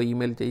ചെയ്തിട്ടോ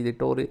ഇമെയിൽ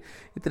ചെയ്തിട്ടോ ഒരു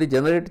ഇത്തിരി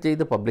ജനറേറ്റ്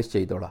ചെയ്ത് പബ്ലിഷ്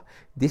ചെയ്തോളാം.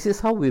 This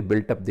is how we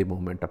built up the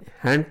momentum.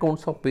 Hand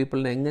counts of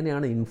പീപ്പിളിനെ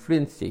എങ്ങനെയാണ്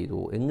ഇൻഫ്ലുവൻസ് ചെയ്തു,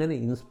 എങ്ങനെ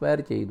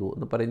ഇൻസ്പയർ ചെയ്തു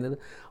എന്ന് പറയുന്നത്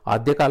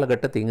ആദ്യ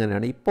കാലഘട്ടത്തിൽ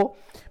ഇങ്ങനെയാണ്. ഇപ്പോൾ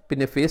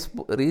പിന്നെ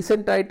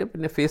റീസെൻ്റായിട്ട്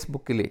പിന്നെ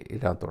ഫേസ്ബുക്കിൽ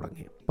ഇല്ലാൻ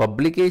തുടങ്ങി.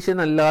 പബ്ലിക്കേഷൻ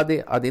അല്ലാതെ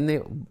അതിന്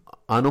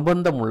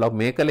അനുബന്ധമുള്ള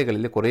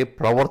മേഖലകളിൽ കുറേ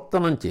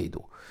പ്രവർത്തനം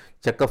ചെയ്തു.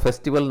 ചക്ക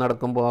ഫെസ്റ്റിവൽ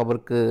നടക്കുമ്പോൾ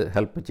അവർക്ക്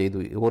ഹെൽപ്പ് ചെയ്തു.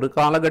 ഒരു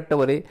കാലഘട്ടം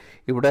വരെ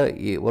ഇവിടെ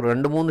ഒരു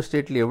 2-3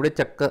 സ്റ്റേറ്റിൽ എവിടെ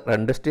ചക്ക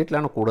 2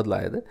 സ്റ്റേറ്റിലാണ്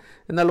കൂടുതലായത്,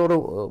 എന്നാൽ ഒരു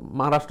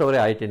മഹാരാഷ്ട്ര വരെ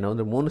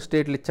ആയിട്ടുണ്ടാവും. 3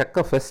 സ്റ്റേറ്റിൽ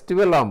ചക്ക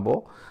ഫെസ്റ്റിവൽ ആകുമ്പോൾ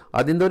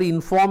അതിൻ്റെ ഒരു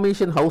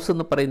ഇൻഫോർമേഷൻ ഹൗസ്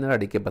എന്ന് പറയുന്നത്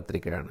അടിക്ക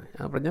പത്രികയാണ്.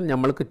 പറഞ്ഞാൽ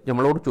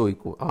നമ്മളോട്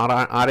ചോദിക്കൂ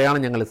ആരെയാണ്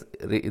ഞങ്ങൾ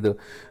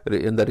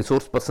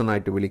റിസോഴ്സ്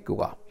പേഴ്സണായിട്ട്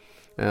വിളിക്കുക,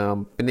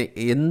 പിന്നെ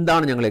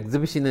എന്താണ് ഞങ്ങൾ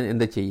എക്സിബിഷന്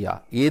എന്താ ചെയ്യുക,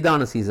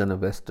 ഏതാണ് സീസൺ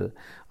ബെസ്റ്റ്.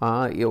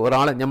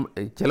 ഒരാളെ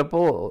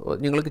ചിലപ്പോൾ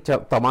നിങ്ങൾക്ക്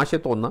തമാശ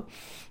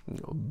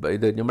തോന്നുന്ന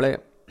ഇത് നമ്മളെ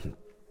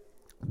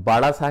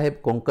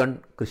ബാളാസാഹേബ് കൊങ്കൺ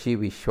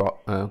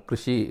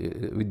കൃഷി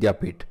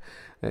വിദ്യാപീഠ്,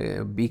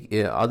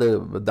 അത്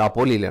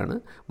ദാപ്പോലിയിലാണ്,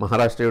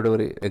 മഹാരാഷ്ട്രയുടെ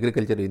ഒരു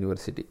അഗ്രികൾച്ചർ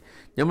യൂണിവേഴ്സിറ്റി.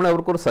 നമ്മൾ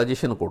അവർക്കൊരു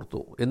സജഷൻ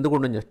കൊടുത്തു,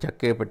 എന്തുകൊണ്ടും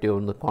ചക്കയെ പറ്റി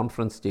ഒന്ന്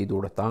കോൺഫറൻസ്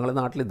ചെയ്തുകൂടെ? താങ്കളുടെ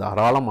നാട്ടിൽ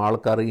ധാരാളം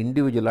ആൾക്കാർ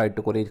ഇൻഡിവിജ്വലായിട്ട്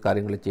കുറേ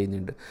കാര്യങ്ങൾ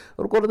ചെയ്യുന്നുണ്ട്,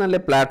 അവർക്കൊരു നല്ല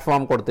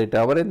പ്ലാറ്റ്ഫോം കൊടുത്തിട്ട്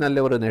അവരെ നല്ല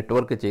ഒരു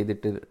നെറ്റ്വർക്ക്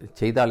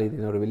ചെയ്താൽ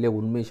ഇതിനൊരു വലിയ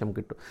ഉന്മേഷം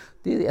കിട്ടും.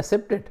 ഇത്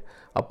അക്സെപ്റ്റഡ്.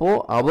 അപ്പോൾ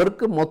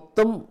അവർക്ക്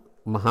മൊത്തം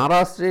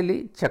മഹാരാഷ്ട്രയിൽ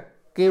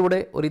ചക്കയുടെ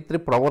ഒരു ഇത്തിരി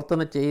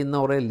പ്രവർത്തനം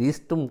ചെയ്യുന്നവരെ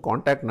ലിസ്റ്റും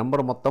കോൺടാക്ട്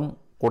നമ്പർ മൊത്തം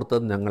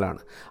കൊടുത്തത് ഞങ്ങളാണ്.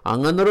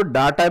 അങ്ങനൊരു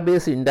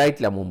ഡാറ്റാബേസ്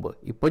ഉണ്ടായിട്ടില്ല മുമ്പ്.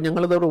 ഇപ്പോൾ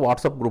ഞങ്ങളിതൊരു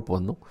വാട്സപ്പ് ഗ്രൂപ്പ്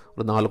വന്നു,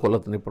 ഒരു 4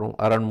 കൊല്ലത്തിനിപ്പുറം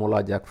അരൺമൂല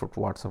ജാക്ക് ഫ്രൂട്ട്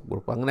വാട്സപ്പ്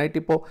ഗ്രൂപ്പ്.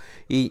 അങ്ങനെയായിട്ടിപ്പോൾ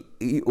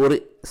ഈ ഒരു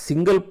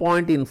single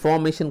point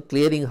information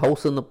clearing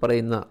house എന്ന്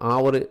പറയുന്ന ആ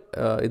ഒരു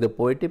ഇത്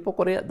പോയിട്ട് ഇപ്പോൾ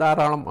കുറേ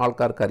ധാരാളം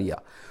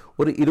ആൾക്കാർക്കറിയാം.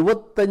 ഒരു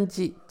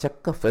 25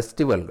 ചക്ക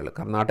ഫെസ്റ്റിവലുകൾ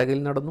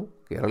കർണാടകയിൽ നടന്നു,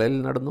 കേരളയിൽ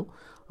നടന്നു.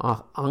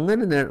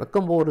 അങ്ങനെ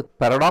നടക്കുമ്പോൾ ഒരു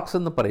പാരഡോക്സ്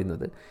എന്ന്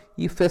പറയുന്നത്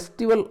ഈ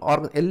ഫെസ്റ്റിവൽ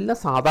എല്ലാ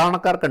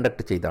സാധാരണക്കാർ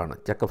കണ്ടക്ട് ചെയ്താണ്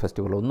ചക്ക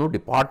ഫെസ്റ്റിവൽ, ഒന്നും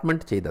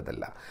ഡിപ്പാർട്ട്മെൻറ്റ്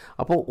ചെയ്തതല്ല.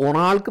 അപ്പോൾ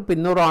ഒരാൾക്ക്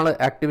പിന്നെ ഒരാൾ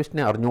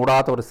ആക്ടിവിസ്റ്റിനെ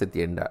അറിഞ്ഞുകൂടാത്ത ഒരു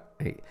സ്ഥിതി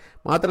ഉണ്ടായി.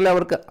 മാത്രമല്ല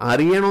അവർക്ക്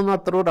അറിയണമെന്ന്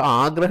അത്ര ഒരു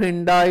ആഗ്രഹം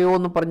ഉണ്ടായോ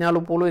എന്ന് പറഞ്ഞാൽ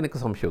പോലും എനിക്ക്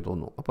സംശയം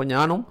തോന്നുന്നു. അപ്പോൾ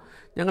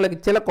ഞങ്ങൾ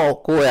ചില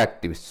കോ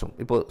ആക്ടിവിസ്റ്റും,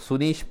 ഇപ്പോൾ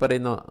സുനീഷ്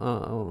പറയുന്ന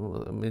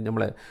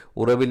നമ്മളെ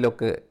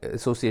ഉറവിലൊക്കെ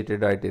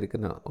അസോസിയേറ്റഡ്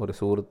ആയിട്ടിരിക്കുന്ന ഒരു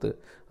സുഹൃത്ത്,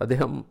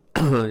 അദ്ദേഹം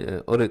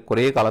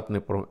കുറേ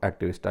കാലത്തിനിപ്പുറം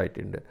ആക്ടിവിസ്റ്റ്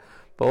ആയിട്ടുണ്ട്.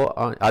 അപ്പോൾ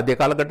ആദ്യ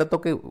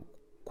കാലഘട്ടത്തൊക്കെ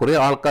കുറേ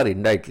ആൾക്കാർ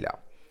ഉണ്ടായിട്ടില്ല.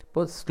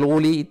 അപ്പോൾ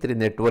സ്ലോലി ഇത്തിരി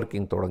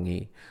നെറ്റ്വർക്കിംഗ് തുടങ്ങി,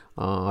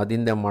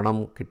 അതിൻ്റെ മണം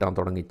കിട്ടാൻ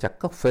തുടങ്ങി.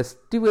 ചക്ക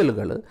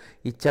ഫെസ്റ്റിവലുകൾ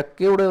ഈ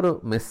ചക്കയുടെ ഒരു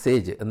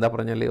മെസ്സേജ് എന്താ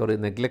പറഞ്ഞാൽ ഒരു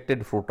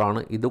നെഗ്ലക്റ്റഡ്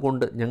ഫ്രൂട്ടാണ്,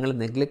 ഇതുകൊണ്ട് ഞങ്ങൾ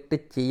നെഗ്ലക്റ്റ്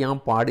ചെയ്യാൻ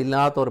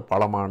പാടില്ലാത്ത ഒരു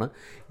പഴമാണ്,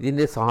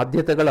 ഇതിൻ്റെ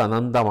സാധ്യതകൾ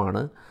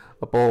അനന്തമാണ്.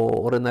 അപ്പോൾ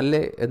ഒരു നല്ല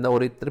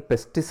ഒരു ഇത്തിരി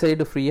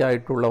പെസ്റ്റിസൈഡ് ഫ്രീ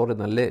ആയിട്ടുള്ള ഒരു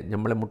നല്ല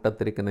നമ്മളെ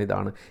മുട്ടത്തിരിക്കുന്ന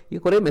ഇതാണ്. ഈ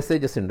കുറേ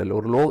മെസ്സേജസ് ഉണ്ടല്ലോ.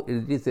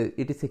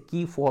 It is A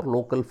key for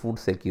local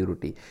food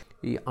security.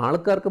 ഈ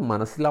ആൾക്കാർക്ക്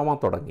മനസ്സിലാവാൻ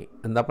തുടങ്ങി.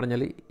 എന്താ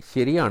പറഞ്ഞാൽ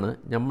ശരിയാണ്,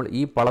 നമ്മൾ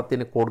ഈ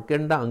പഴത്തിന്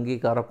കൊടുക്കേണ്ട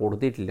അംഗീകാരം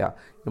കൊടുത്തിട്ടില്ല,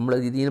 നമ്മൾ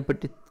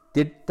ഇതിനെപ്പറ്റി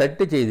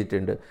തെറ്റ്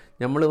ചെയ്തിട്ടുണ്ട്.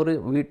 നമ്മൾ ഒരു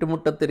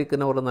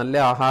വീട്ടുമുട്ടത്തിരിക്കുന്ന ഒരു നല്ല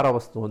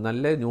ആഹാരവസ്തു,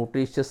 നല്ല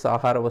ന്യൂട്രീഷ്യസ്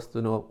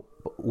ആഹാരവസ്തുവിനോ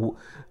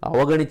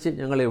അവഗണിച്ച്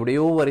ഞങ്ങൾ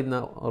എവിടെയോ വരുന്ന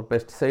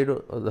പെസ്റ്റിസൈഡ്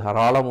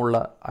ധാരാളമുള്ള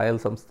അയൽ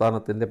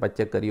സംസ്ഥാനത്തിൻ്റെ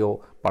പച്ചക്കറിയോ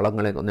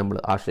പഴങ്ങളെ നമ്മൾ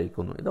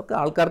ആശ്രയിക്കുന്നു. ഇതൊക്കെ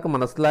ആൾക്കാർക്ക്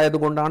മനസ്സിലായത്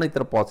കൊണ്ടാണ്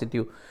ഇത്ര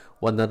പോസിറ്റീവ്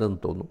വന്നതെന്ന്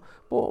തോന്നുന്നു.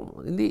 അപ്പോൾ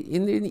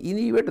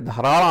ഇനിയായിട്ട്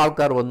ധാരാളം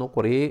ആൾക്കാർ വന്നു,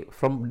 കുറേ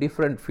ഫ്രം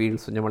ഡിഫറെൻറ്റ്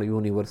ഫീൽഡ്സ്. നമ്മൾ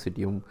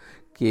യൂണിവേഴ്സിറ്റിയും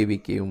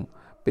KVKയും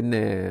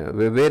പിന്നെ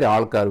വെവ്വേറെ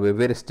ആൾക്കാർ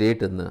വെവ്വേറെ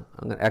സ്റ്റേറ്റിൽ നിന്ന്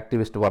അങ്ങനെ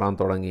ആക്ടിവിസ്റ്റ് വരാൻ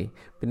തുടങ്ങി.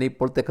 പിന്നെ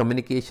ഇപ്പോഴത്തെ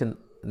കമ്മ്യൂണിക്കേഷൻ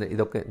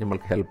ഇതൊക്കെ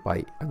നമ്മൾക്ക്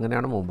ഹെൽപ്പായി.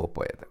 അങ്ങനെയാണ് മുമ്പ്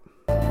പോയത്.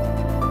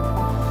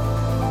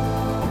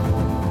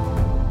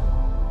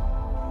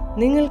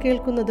 നിങ്ങൾ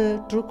കേൾക്കുന്നത്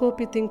ട്രൂ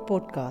കോപ്പി തിങ്ക്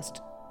പോഡ്കാസ്റ്റ്.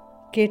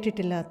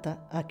 കേട്ടിട്ടില്ലാത്ത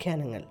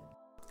ആഖ്യാനങ്ങൾ.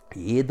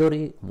 ഏതൊരു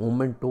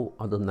മൂവ്മെൻറ്റും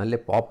അത് നല്ല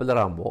പോപ്പുലർ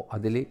ആകുമ്പോൾ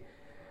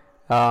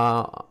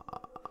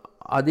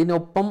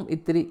അതിനൊപ്പം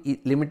ഇത്തിരി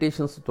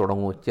ലിമിറ്റേഷൻസ്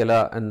തുടങ്ങും. ചില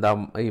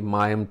ഈ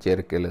മായം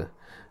ചേർക്കൽ,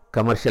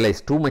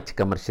 ടു മച്ച്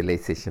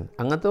കമേഴ്ഷ്യലൈസേഷൻ,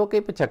 അങ്ങനത്തെ ഒക്കെ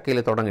ഇപ്പോൾ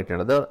ചക്കയിൽ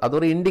തുടങ്ങിയിട്ടുണ്ട്.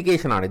 അതൊരു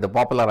ഇൻഡിക്കേഷനാണ് ഇത്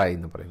പോപ്പുലറായി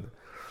എന്ന് പറയുന്നത്.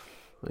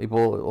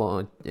 ഇപ്പോൾ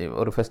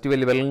ഒരു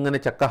ഫെസ്റ്റിവലിൽ വെങ്ങനെ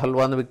ചക്ക ഹൽവ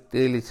എന്ന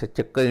വ്യക്തിയിൽ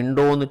ചക്ക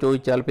ഉണ്ടോ എന്ന്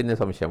ചോദിച്ചാൽ പിന്നെ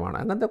സംശയമാണ്.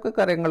 അങ്ങനത്തെ ഒക്കെ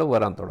കാര്യങ്ങൾ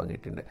വരാൻ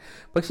തുടങ്ങിയിട്ടുണ്ട്.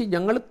 പക്ഷേ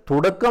ഞങ്ങൾ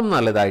തുടക്കം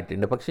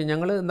നല്ലതായിട്ടുണ്ട്. പക്ഷേ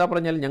ഞങ്ങൾ എന്താ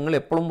പറഞ്ഞാൽ ഞങ്ങൾ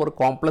എപ്പോഴും ഒരു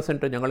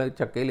കോംപ്ലസൻറ്റ്, ഞങ്ങൾ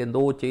ചക്കയിൽ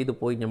എന്തോ ചെയ്തു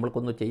പോയി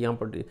നമ്മൾക്കൊന്നും ചെയ്യാൻ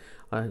പറ്റി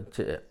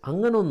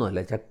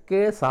അങ്ങനെയൊന്നുമല്ല.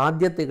 ചക്കയെ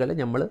സാധ്യതകൾ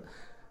നമ്മൾ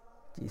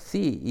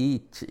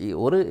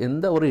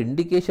ഒരു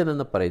ഇൻഡിക്കേഷൻ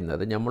എന്ന്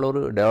പറയുന്നത്,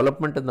 നമ്മളൊരു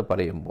ഡെവലപ്മെൻറ്റ് എന്ന്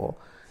പറയുമ്പോൾ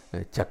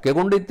ചക്ക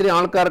കൊണ്ട് ഇത്തിരി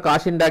ആൾക്കാർ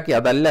കാശുണ്ടാക്കി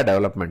അതല്ല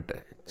ഡെവലപ്മെൻറ്റ്.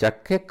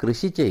 ചക്ക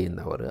കൃഷി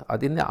ചെയ്യുന്നവർ,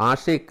 അതിനെ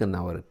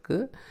ആശ്രയിക്കുന്നവർക്ക്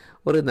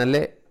ഒരു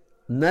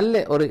നല്ല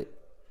ഒരു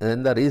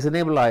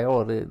റീസണബിളായ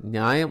ഒരു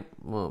ന്യായം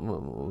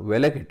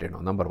വില കിട്ടണം.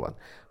 നമ്പർ 1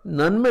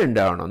 നന്മ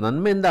ഉണ്ടാവണം.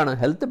 നന്മ എന്താണ്?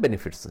 Health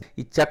benefits.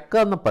 ഈ ചക്ക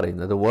എന്ന്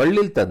പറയുന്നത്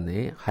വേൾഡിൽ തന്നെ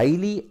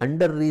ഹൈലി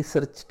അണ്ടർ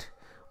റീസർച്ച്ഡ്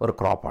ഒരു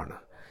ക്രോപ്പാണ്.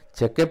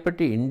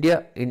 ചക്കയെപ്പറ്റി ഇന്ത്യ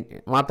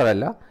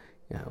മാത്രമല്ല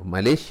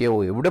മലേഷ്യയോ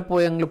എവിടെ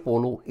പോയെങ്കിൽ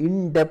പോലും ഇൻ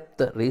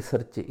ഡെപ്ത്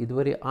റീസർച്ച്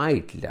ഇതുവരെ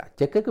ആയിട്ടില്ല.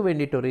 ചക്കയ്ക്ക്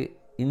വേണ്ടിയിട്ടൊരു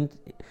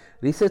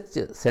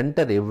റിസർച്ച്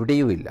സെൻറ്റർ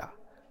എവിടെയും ഇല്ല.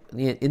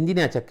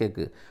 എന്തിനാ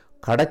ചക്കയ്ക്ക്?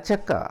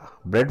 കടച്ചക്ക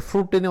ബ്രെഡ്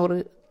ഫ്രൂട്ടിന് ഒരു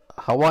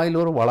ഹവായിൽ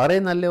ഒരു വളരെ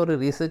നല്ല ഒരു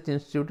റിസർച്ച്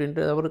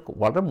ഇൻസ്റ്റിറ്റ്യൂട്ടിൻ്റെ അവർ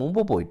വളരെ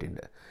മുമ്പ്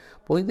പോയിട്ടുണ്ട്.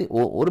 അപ്പോൾ ഇത്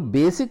ഒരു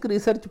ബേസിക്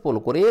റിസർച്ച്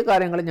പോലും കുറേ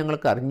കാര്യങ്ങൾ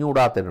ഞങ്ങൾക്ക്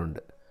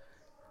അറിഞ്ഞുകൂടാത്തതുണ്ട്.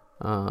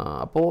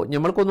 അപ്പോൾ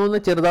നമ്മൾക്കൊന്നൊന്ന്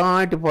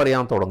ചെറുതായിട്ട് ഇപ്പോൾ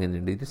അറിയാൻ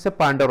തുടങ്ങുന്നുണ്ട്. It's a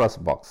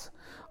Pandora's box.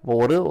 അപ്പോൾ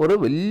ഒരു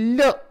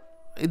വലിയ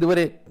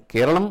ഇതുവരെ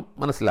കേരളം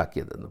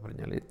മനസ്സിലാക്കിയതെന്ന്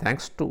പറഞ്ഞാൽ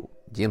താങ്ക്സ് ടു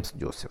ജെയിംസ്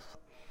ജോസഫ്,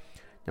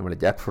 നമ്മൾ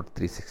jackfruit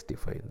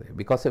 365,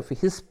 because of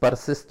his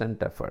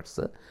persistent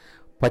efforts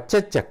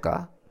പച്ചച്ചക്ക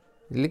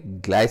ഇതിൽ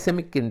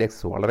ഗ്ലൈസമിക്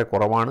ഇൻഡെക്സ് വളരെ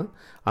കുറവാണ്.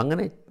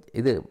 അങ്ങനെ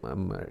ഇത്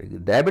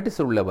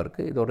ഡയബറ്റീസ്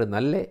ഉള്ളവർക്ക് ഇതൊരു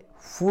നല്ല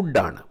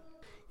ഫുഡാണ്.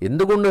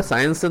 എന്തുകൊണ്ട്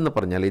സയൻസ് എന്ന്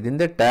പറഞ്ഞാൽ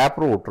ഇതിൻ്റെ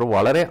ടാപ്പ് റൂട്ട്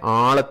വളരെ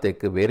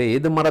ആഴത്തേക്ക് വേറെ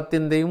ഏത്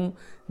മരത്തിൻ്റെയും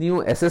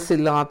എസസ്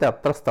ഇല്ലാത്ത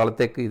അത്ര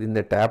സ്ഥലത്തേക്ക്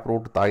ഇതിൻ്റെ ടാപ്പ്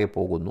റൂട്ട് താഴെ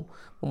പോകുന്നു.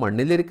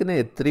 മണ്ണിലിരിക്കുന്ന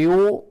എത്രയോ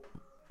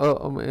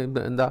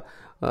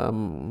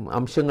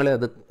അംശങ്ങളെ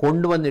അത്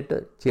കൊണ്ടുവന്നിട്ട്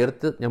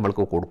ചേർത്ത്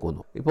നമ്മൾക്ക്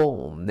കൊടുക്കുന്നു. ഇപ്പോൾ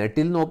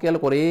നെറ്റിൽ നോക്കിയാൽ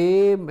കുറേ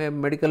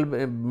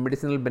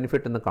മെഡിസിനൽ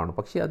ബെനിഫിറ്റ് എന്ന് കാണും.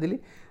 പക്ഷേ അതിൽ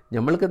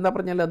നമ്മൾക്ക് എന്താ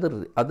പറഞ്ഞാൽ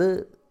അത്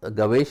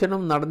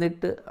ഗവേഷണം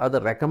നടന്നിട്ട് അത്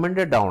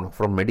റെക്കമെൻഡഡ് ആവണം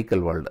ഫ്രം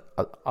മെഡിക്കൽ വേൾഡ്.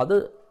 അത്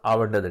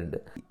ആവേണ്ടതുണ്ട്.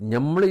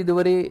 നമ്മൾ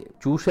ഇതുവരെ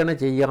ചൂഷണം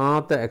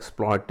ചെയ്യാത്ത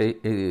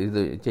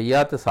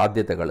ചെയ്യാത്ത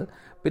സാധ്യതകൾ,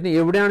 പിന്നെ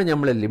എവിടെയാണ്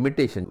നമ്മളെ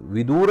ലിമിറ്റേഷൻ,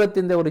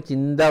 വിദൂരത്തിൻ്റെ ഒരു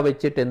ചിന്ത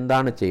വെച്ചിട്ട്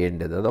എന്താണ്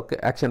ചെയ്യേണ്ടത്, അതൊക്കെ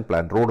ആക്ഷൻ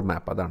പ്ലാൻ, റോഡ്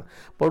മാപ്പ്, അതാണ്.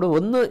 അപ്പോൾ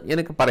ഒന്ന്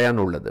എനിക്ക്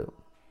പറയാനുള്ളത്,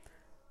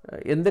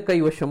 എൻ്റെ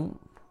കൈവശം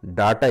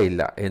ഡാറ്റ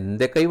ഇല്ല.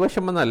 എൻ്റെ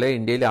കൈവശം എന്നല്ല,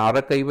 ഇന്ത്യയിൽ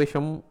ആരുടെ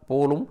കൈവശം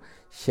പോലും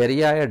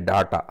ശരിയായ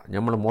ഡാറ്റ,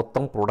 നമ്മൾ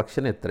മൊത്തം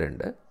പ്രൊഡക്ഷൻ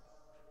എത്രയുണ്ട്,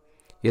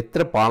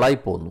 എത്ര പാളായി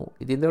പോകുന്നു,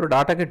 ഇതിൻ്റെ ഒരു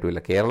ഡാറ്റ കിട്ടില്ല.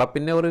 കേരള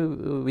പിന്നെ ഒരു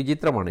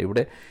വിചിത്രമാണ്.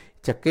 ഇവിടെ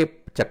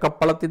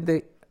ചക്കപ്പഴത്തിൻ്റെ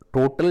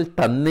ടോട്ടൽ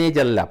ടന്നേജ്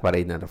അല്ല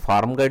പറയുന്നത്.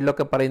 ഫാർം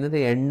ഗൈഡിലൊക്കെ പറയുന്നത്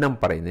എണ്ണം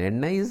പറയുന്നത്.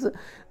 എണ്ണ is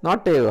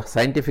not a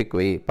scientific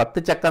way.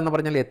 10 ചക്ക എന്ന്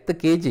പറഞ്ഞാൽ 8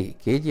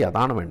 kg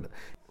അതാണ് വേണ്ടത്.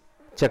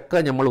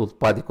 ചക്ക നമ്മൾ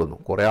ഉത്പാദിക്കുന്നു.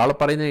 കുറേ ആൾ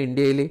പറയുന്നത്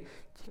ഇന്ത്യയിൽ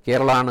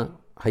കേരളമാണ്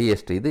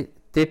ഹയസ്റ്റ്. ഇത്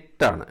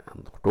തെറ്റാണ്,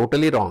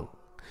 ടോട്ടലി റോങ്.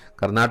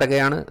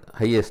 കർണാടകയാണ്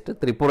ഹയസ്റ്റ്,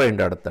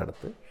 ത്രിപുരയുണ്ട്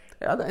അടുത്തടുത്ത്.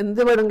 അത്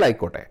എന്ത് വേണമെങ്കിലും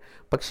ആയിക്കോട്ടെ.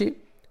 പക്ഷേ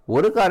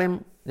ഒരു കാര്യം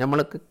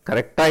നമ്മൾക്ക്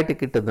കറക്റ്റായിട്ട്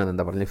കിട്ടുന്നത്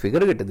എന്താ പറഞ്ഞാൽ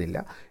ഫിഗർ കിട്ടുന്നില്ല.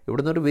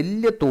 ഇവിടുന്ന് ഒരു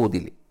വലിയ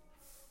തോതിൽ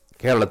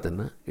കേരളത്തിൽ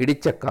നിന്ന്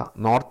ഇടിച്ചക്ക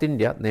നോർത്ത്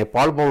ഇന്ത്യ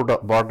നേപ്പാൾ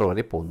ബോർഡർ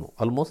വരെ പോകുന്നു.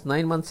 Almost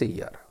 9 months a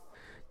year.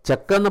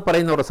 ചക്ക എന്ന്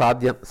പറയുന്ന ഒരു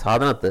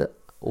സാധനത്ത്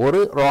ഒരു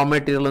റോ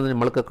മെറ്റീരിയൽ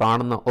നമ്മൾക്ക്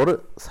കാണുന്ന ഒരു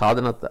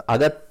സാധനത്ത്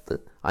അകത്ത്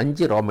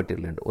 5 റോ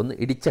മെറ്റീരിയൽ ഉണ്ട്. ഒന്ന്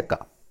ഇടിച്ചക്ക,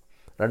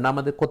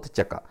 രണ്ടാമത്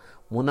കൊത്തുച്ചക്ക,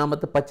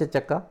 മൂന്നാമത്തെ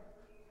പച്ചച്ചക്ക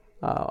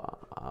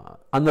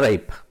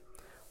അൺറൈപ്പ്,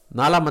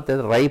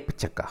 നാലാമത്തേത് റൈപ്പ്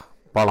ചക്ക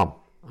പളം,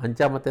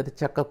 അഞ്ചാമത്തേത്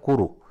ചക്ക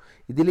കുരു.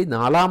 ഇതിൽ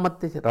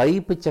നാലാമത്തെ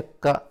റൈപ്പ്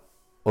ചക്ക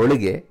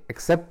ഒഴികെ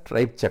എക്സെപ്റ്റ്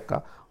റൈപ്പ് ചക്ക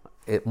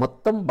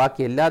മൊത്തം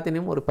ബാക്കി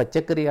എല്ലാത്തിനും ഒരു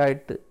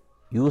പച്ചക്കറിയായിട്ട്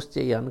യൂസ്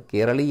ചെയ്യാൻ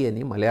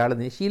കേരളീയനെയും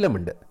മലയാളിനെയും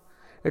ശീലമുണ്ട്.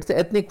 ഇറ്റ്സ്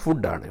എത്നിക്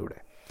ഫുഡാണ് ഇവിടെ.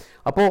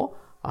 അപ്പോൾ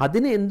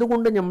അതിന്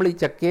എന്തുകൊണ്ട് നമ്മൾ ഈ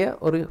ചക്കയെ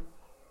ഒരു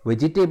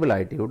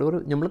വെജിറ്റബിളായിട്ട് ഇവിടെ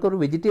നമ്മൾക്കൊരു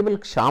വെജിറ്റബിൾ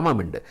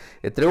ക്ഷാമമുണ്ട്.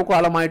 എത്രയോ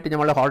കാലമായിട്ട്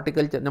നമ്മൾ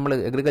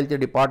അഗ്രികൾച്ചർ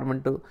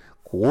ഡിപ്പാർട്ട്മെൻറ്റ്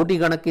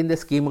കോടിക്കണക്കിൻ്റെ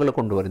സ്കീമുകൾ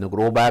കൊണ്ടുവരുന്നു,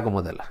 ഗ്രോ ബാഗ്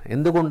മുതൽ.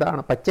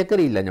 എന്തുകൊണ്ടാണ്?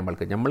 പച്ചക്കറി ഇല്ല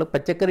നമ്മൾ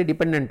പച്ചക്കറി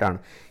ഡിപ്പെൻഡൻ്റാണ്.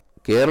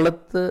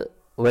 കേരളത്തിൽ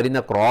വരുന്ന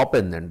ക്രോപ്പ്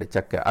എന്നുണ്ട്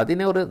ചക്ക,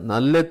 അതിനെ ഒരു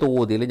നല്ല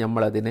തോതിൽ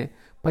നമ്മളതിനെ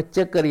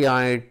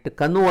പച്ചക്കറിയായിട്ട്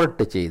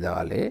കൺവേർട്ട്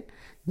ചെയ്താലേ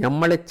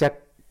നമ്മളെ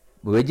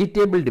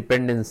വെജിറ്റബിൾ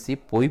ഡിപ്പെൻഡൻസി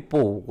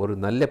പോവും. ഒരു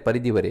നല്ല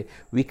പരിധി വരെ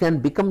we can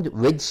become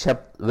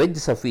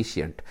veg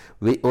sufficient.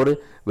 ഒരു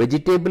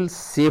വെജിറ്റബിൾ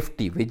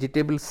സേഫ്റ്റി,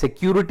 വെജിറ്റബിൾ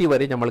സെക്യൂരിറ്റി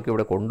വരെ നമ്മൾക്ക്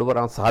ഇവിടെ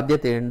കൊണ്ടുവരാൻ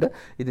സാധ്യതയുണ്ട്.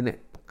 ഇതിനെ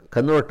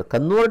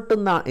കൺവേർട്ട്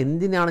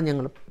എന്തിനാണ്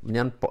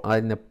ഞാൻ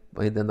അതിനെ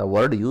ഇതെന്താ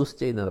വേർഡ് യൂസ്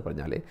ചെയ്യുന്നത്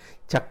പറഞ്ഞാൽ,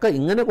 ചക്ക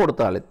ഇങ്ങനെ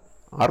കൊടുത്താൽ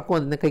ആർക്കും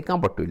അതിനെ കഴിക്കാൻ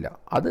പറ്റില്ല.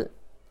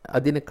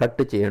 അതിനെ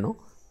കട്ട് ചെയ്യണോ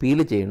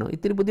പീല് ചെയ്യണോ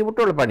ഇത്തിരി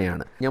ബുദ്ധിമുട്ടുള്ള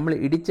പണിയാണ്. നമ്മൾ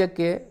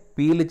ഇടിച്ചക്കയെ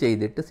പീല്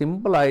ചെയ്തിട്ട്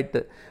സിമ്പിളായിട്ട്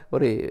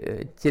ഒരു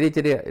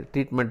ചെറിയ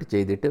ട്രീറ്റ്മെൻറ്റ്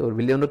ചെയ്തിട്ട് ഒരു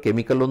വലിയൊന്നും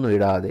കെമിക്കലൊന്നും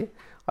ഇടാതെ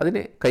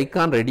അതിനെ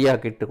കഴിക്കാൻ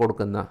റെഡിയാക്കിയിട്ട്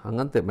കൊടുക്കുന്ന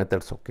അങ്ങനത്തെ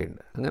മെത്തേഡ്സൊക്കെ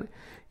ഉണ്ട്. അങ്ങനെ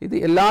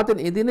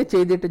ഇതിനെ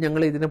ചെയ്തിട്ട്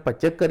ഞങ്ങൾ ഇതിനെ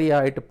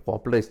പച്ചക്കറിയായിട്ട്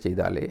പോപ്പുലറൈസ്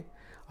ചെയ്താലേ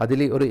അതിൽ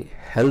ഒരു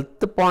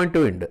ഹെൽത്ത്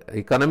പോയിൻറ്റും ഉണ്ട്,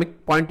 ഇക്കണോമിക്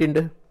പോയിൻ്റ്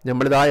ഉണ്ട്.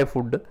 നമ്മളിതായ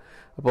ഫുഡ്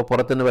അപ്പോൾ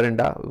പുറത്തുനിന്ന്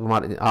വരേണ്ട,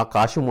 ആ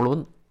കാശ്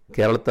മുഴുവൻ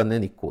കേരളത്തിൽ തന്നെ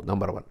നിൽക്കൂ.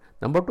 നമ്പർ 1.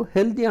 നമ്പർ 2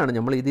 ഹെൽത്തിയാണ്.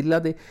 നമ്മൾ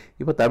ഇതില്ലാതെ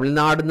ഇപ്പോൾ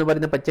തമിഴ്നാട് എന്ന്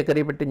പറയുന്ന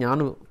പച്ചക്കറിയെ പറ്റി ഞാൻ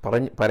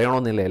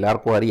പറയണമെന്നില്ല,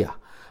 എല്ലാവർക്കും അറിയാം.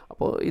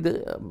 അപ്പോൾ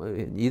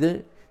ഇത്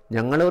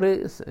ഞങ്ങളൊരു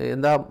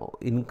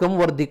ഇൻകം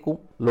വർദ്ധിക്കും,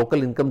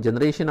 ലോക്കൽ ഇൻകം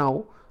ജനറേഷൻ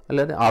ആവും,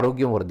 അല്ലാതെ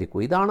ആരോഗ്യം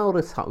വർദ്ധിക്കും. ഇതാണ്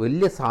ഒരു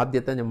വലിയ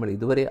സാധ്യത. നമ്മൾ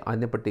ഇതുവരെ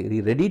അതിനെപ്പറ്റി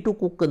ഈ റെഡി ടു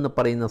കുക്ക് എന്ന്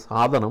പറയുന്ന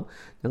സാധനം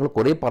ഞങ്ങൾ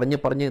കുറേ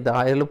പറഞ്ഞ്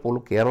ഇതായാലും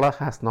പോലും Kerala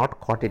has not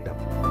got it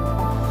up.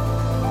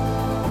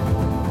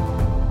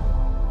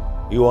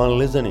 You are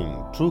listening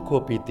True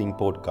Copy Think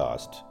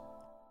podcast.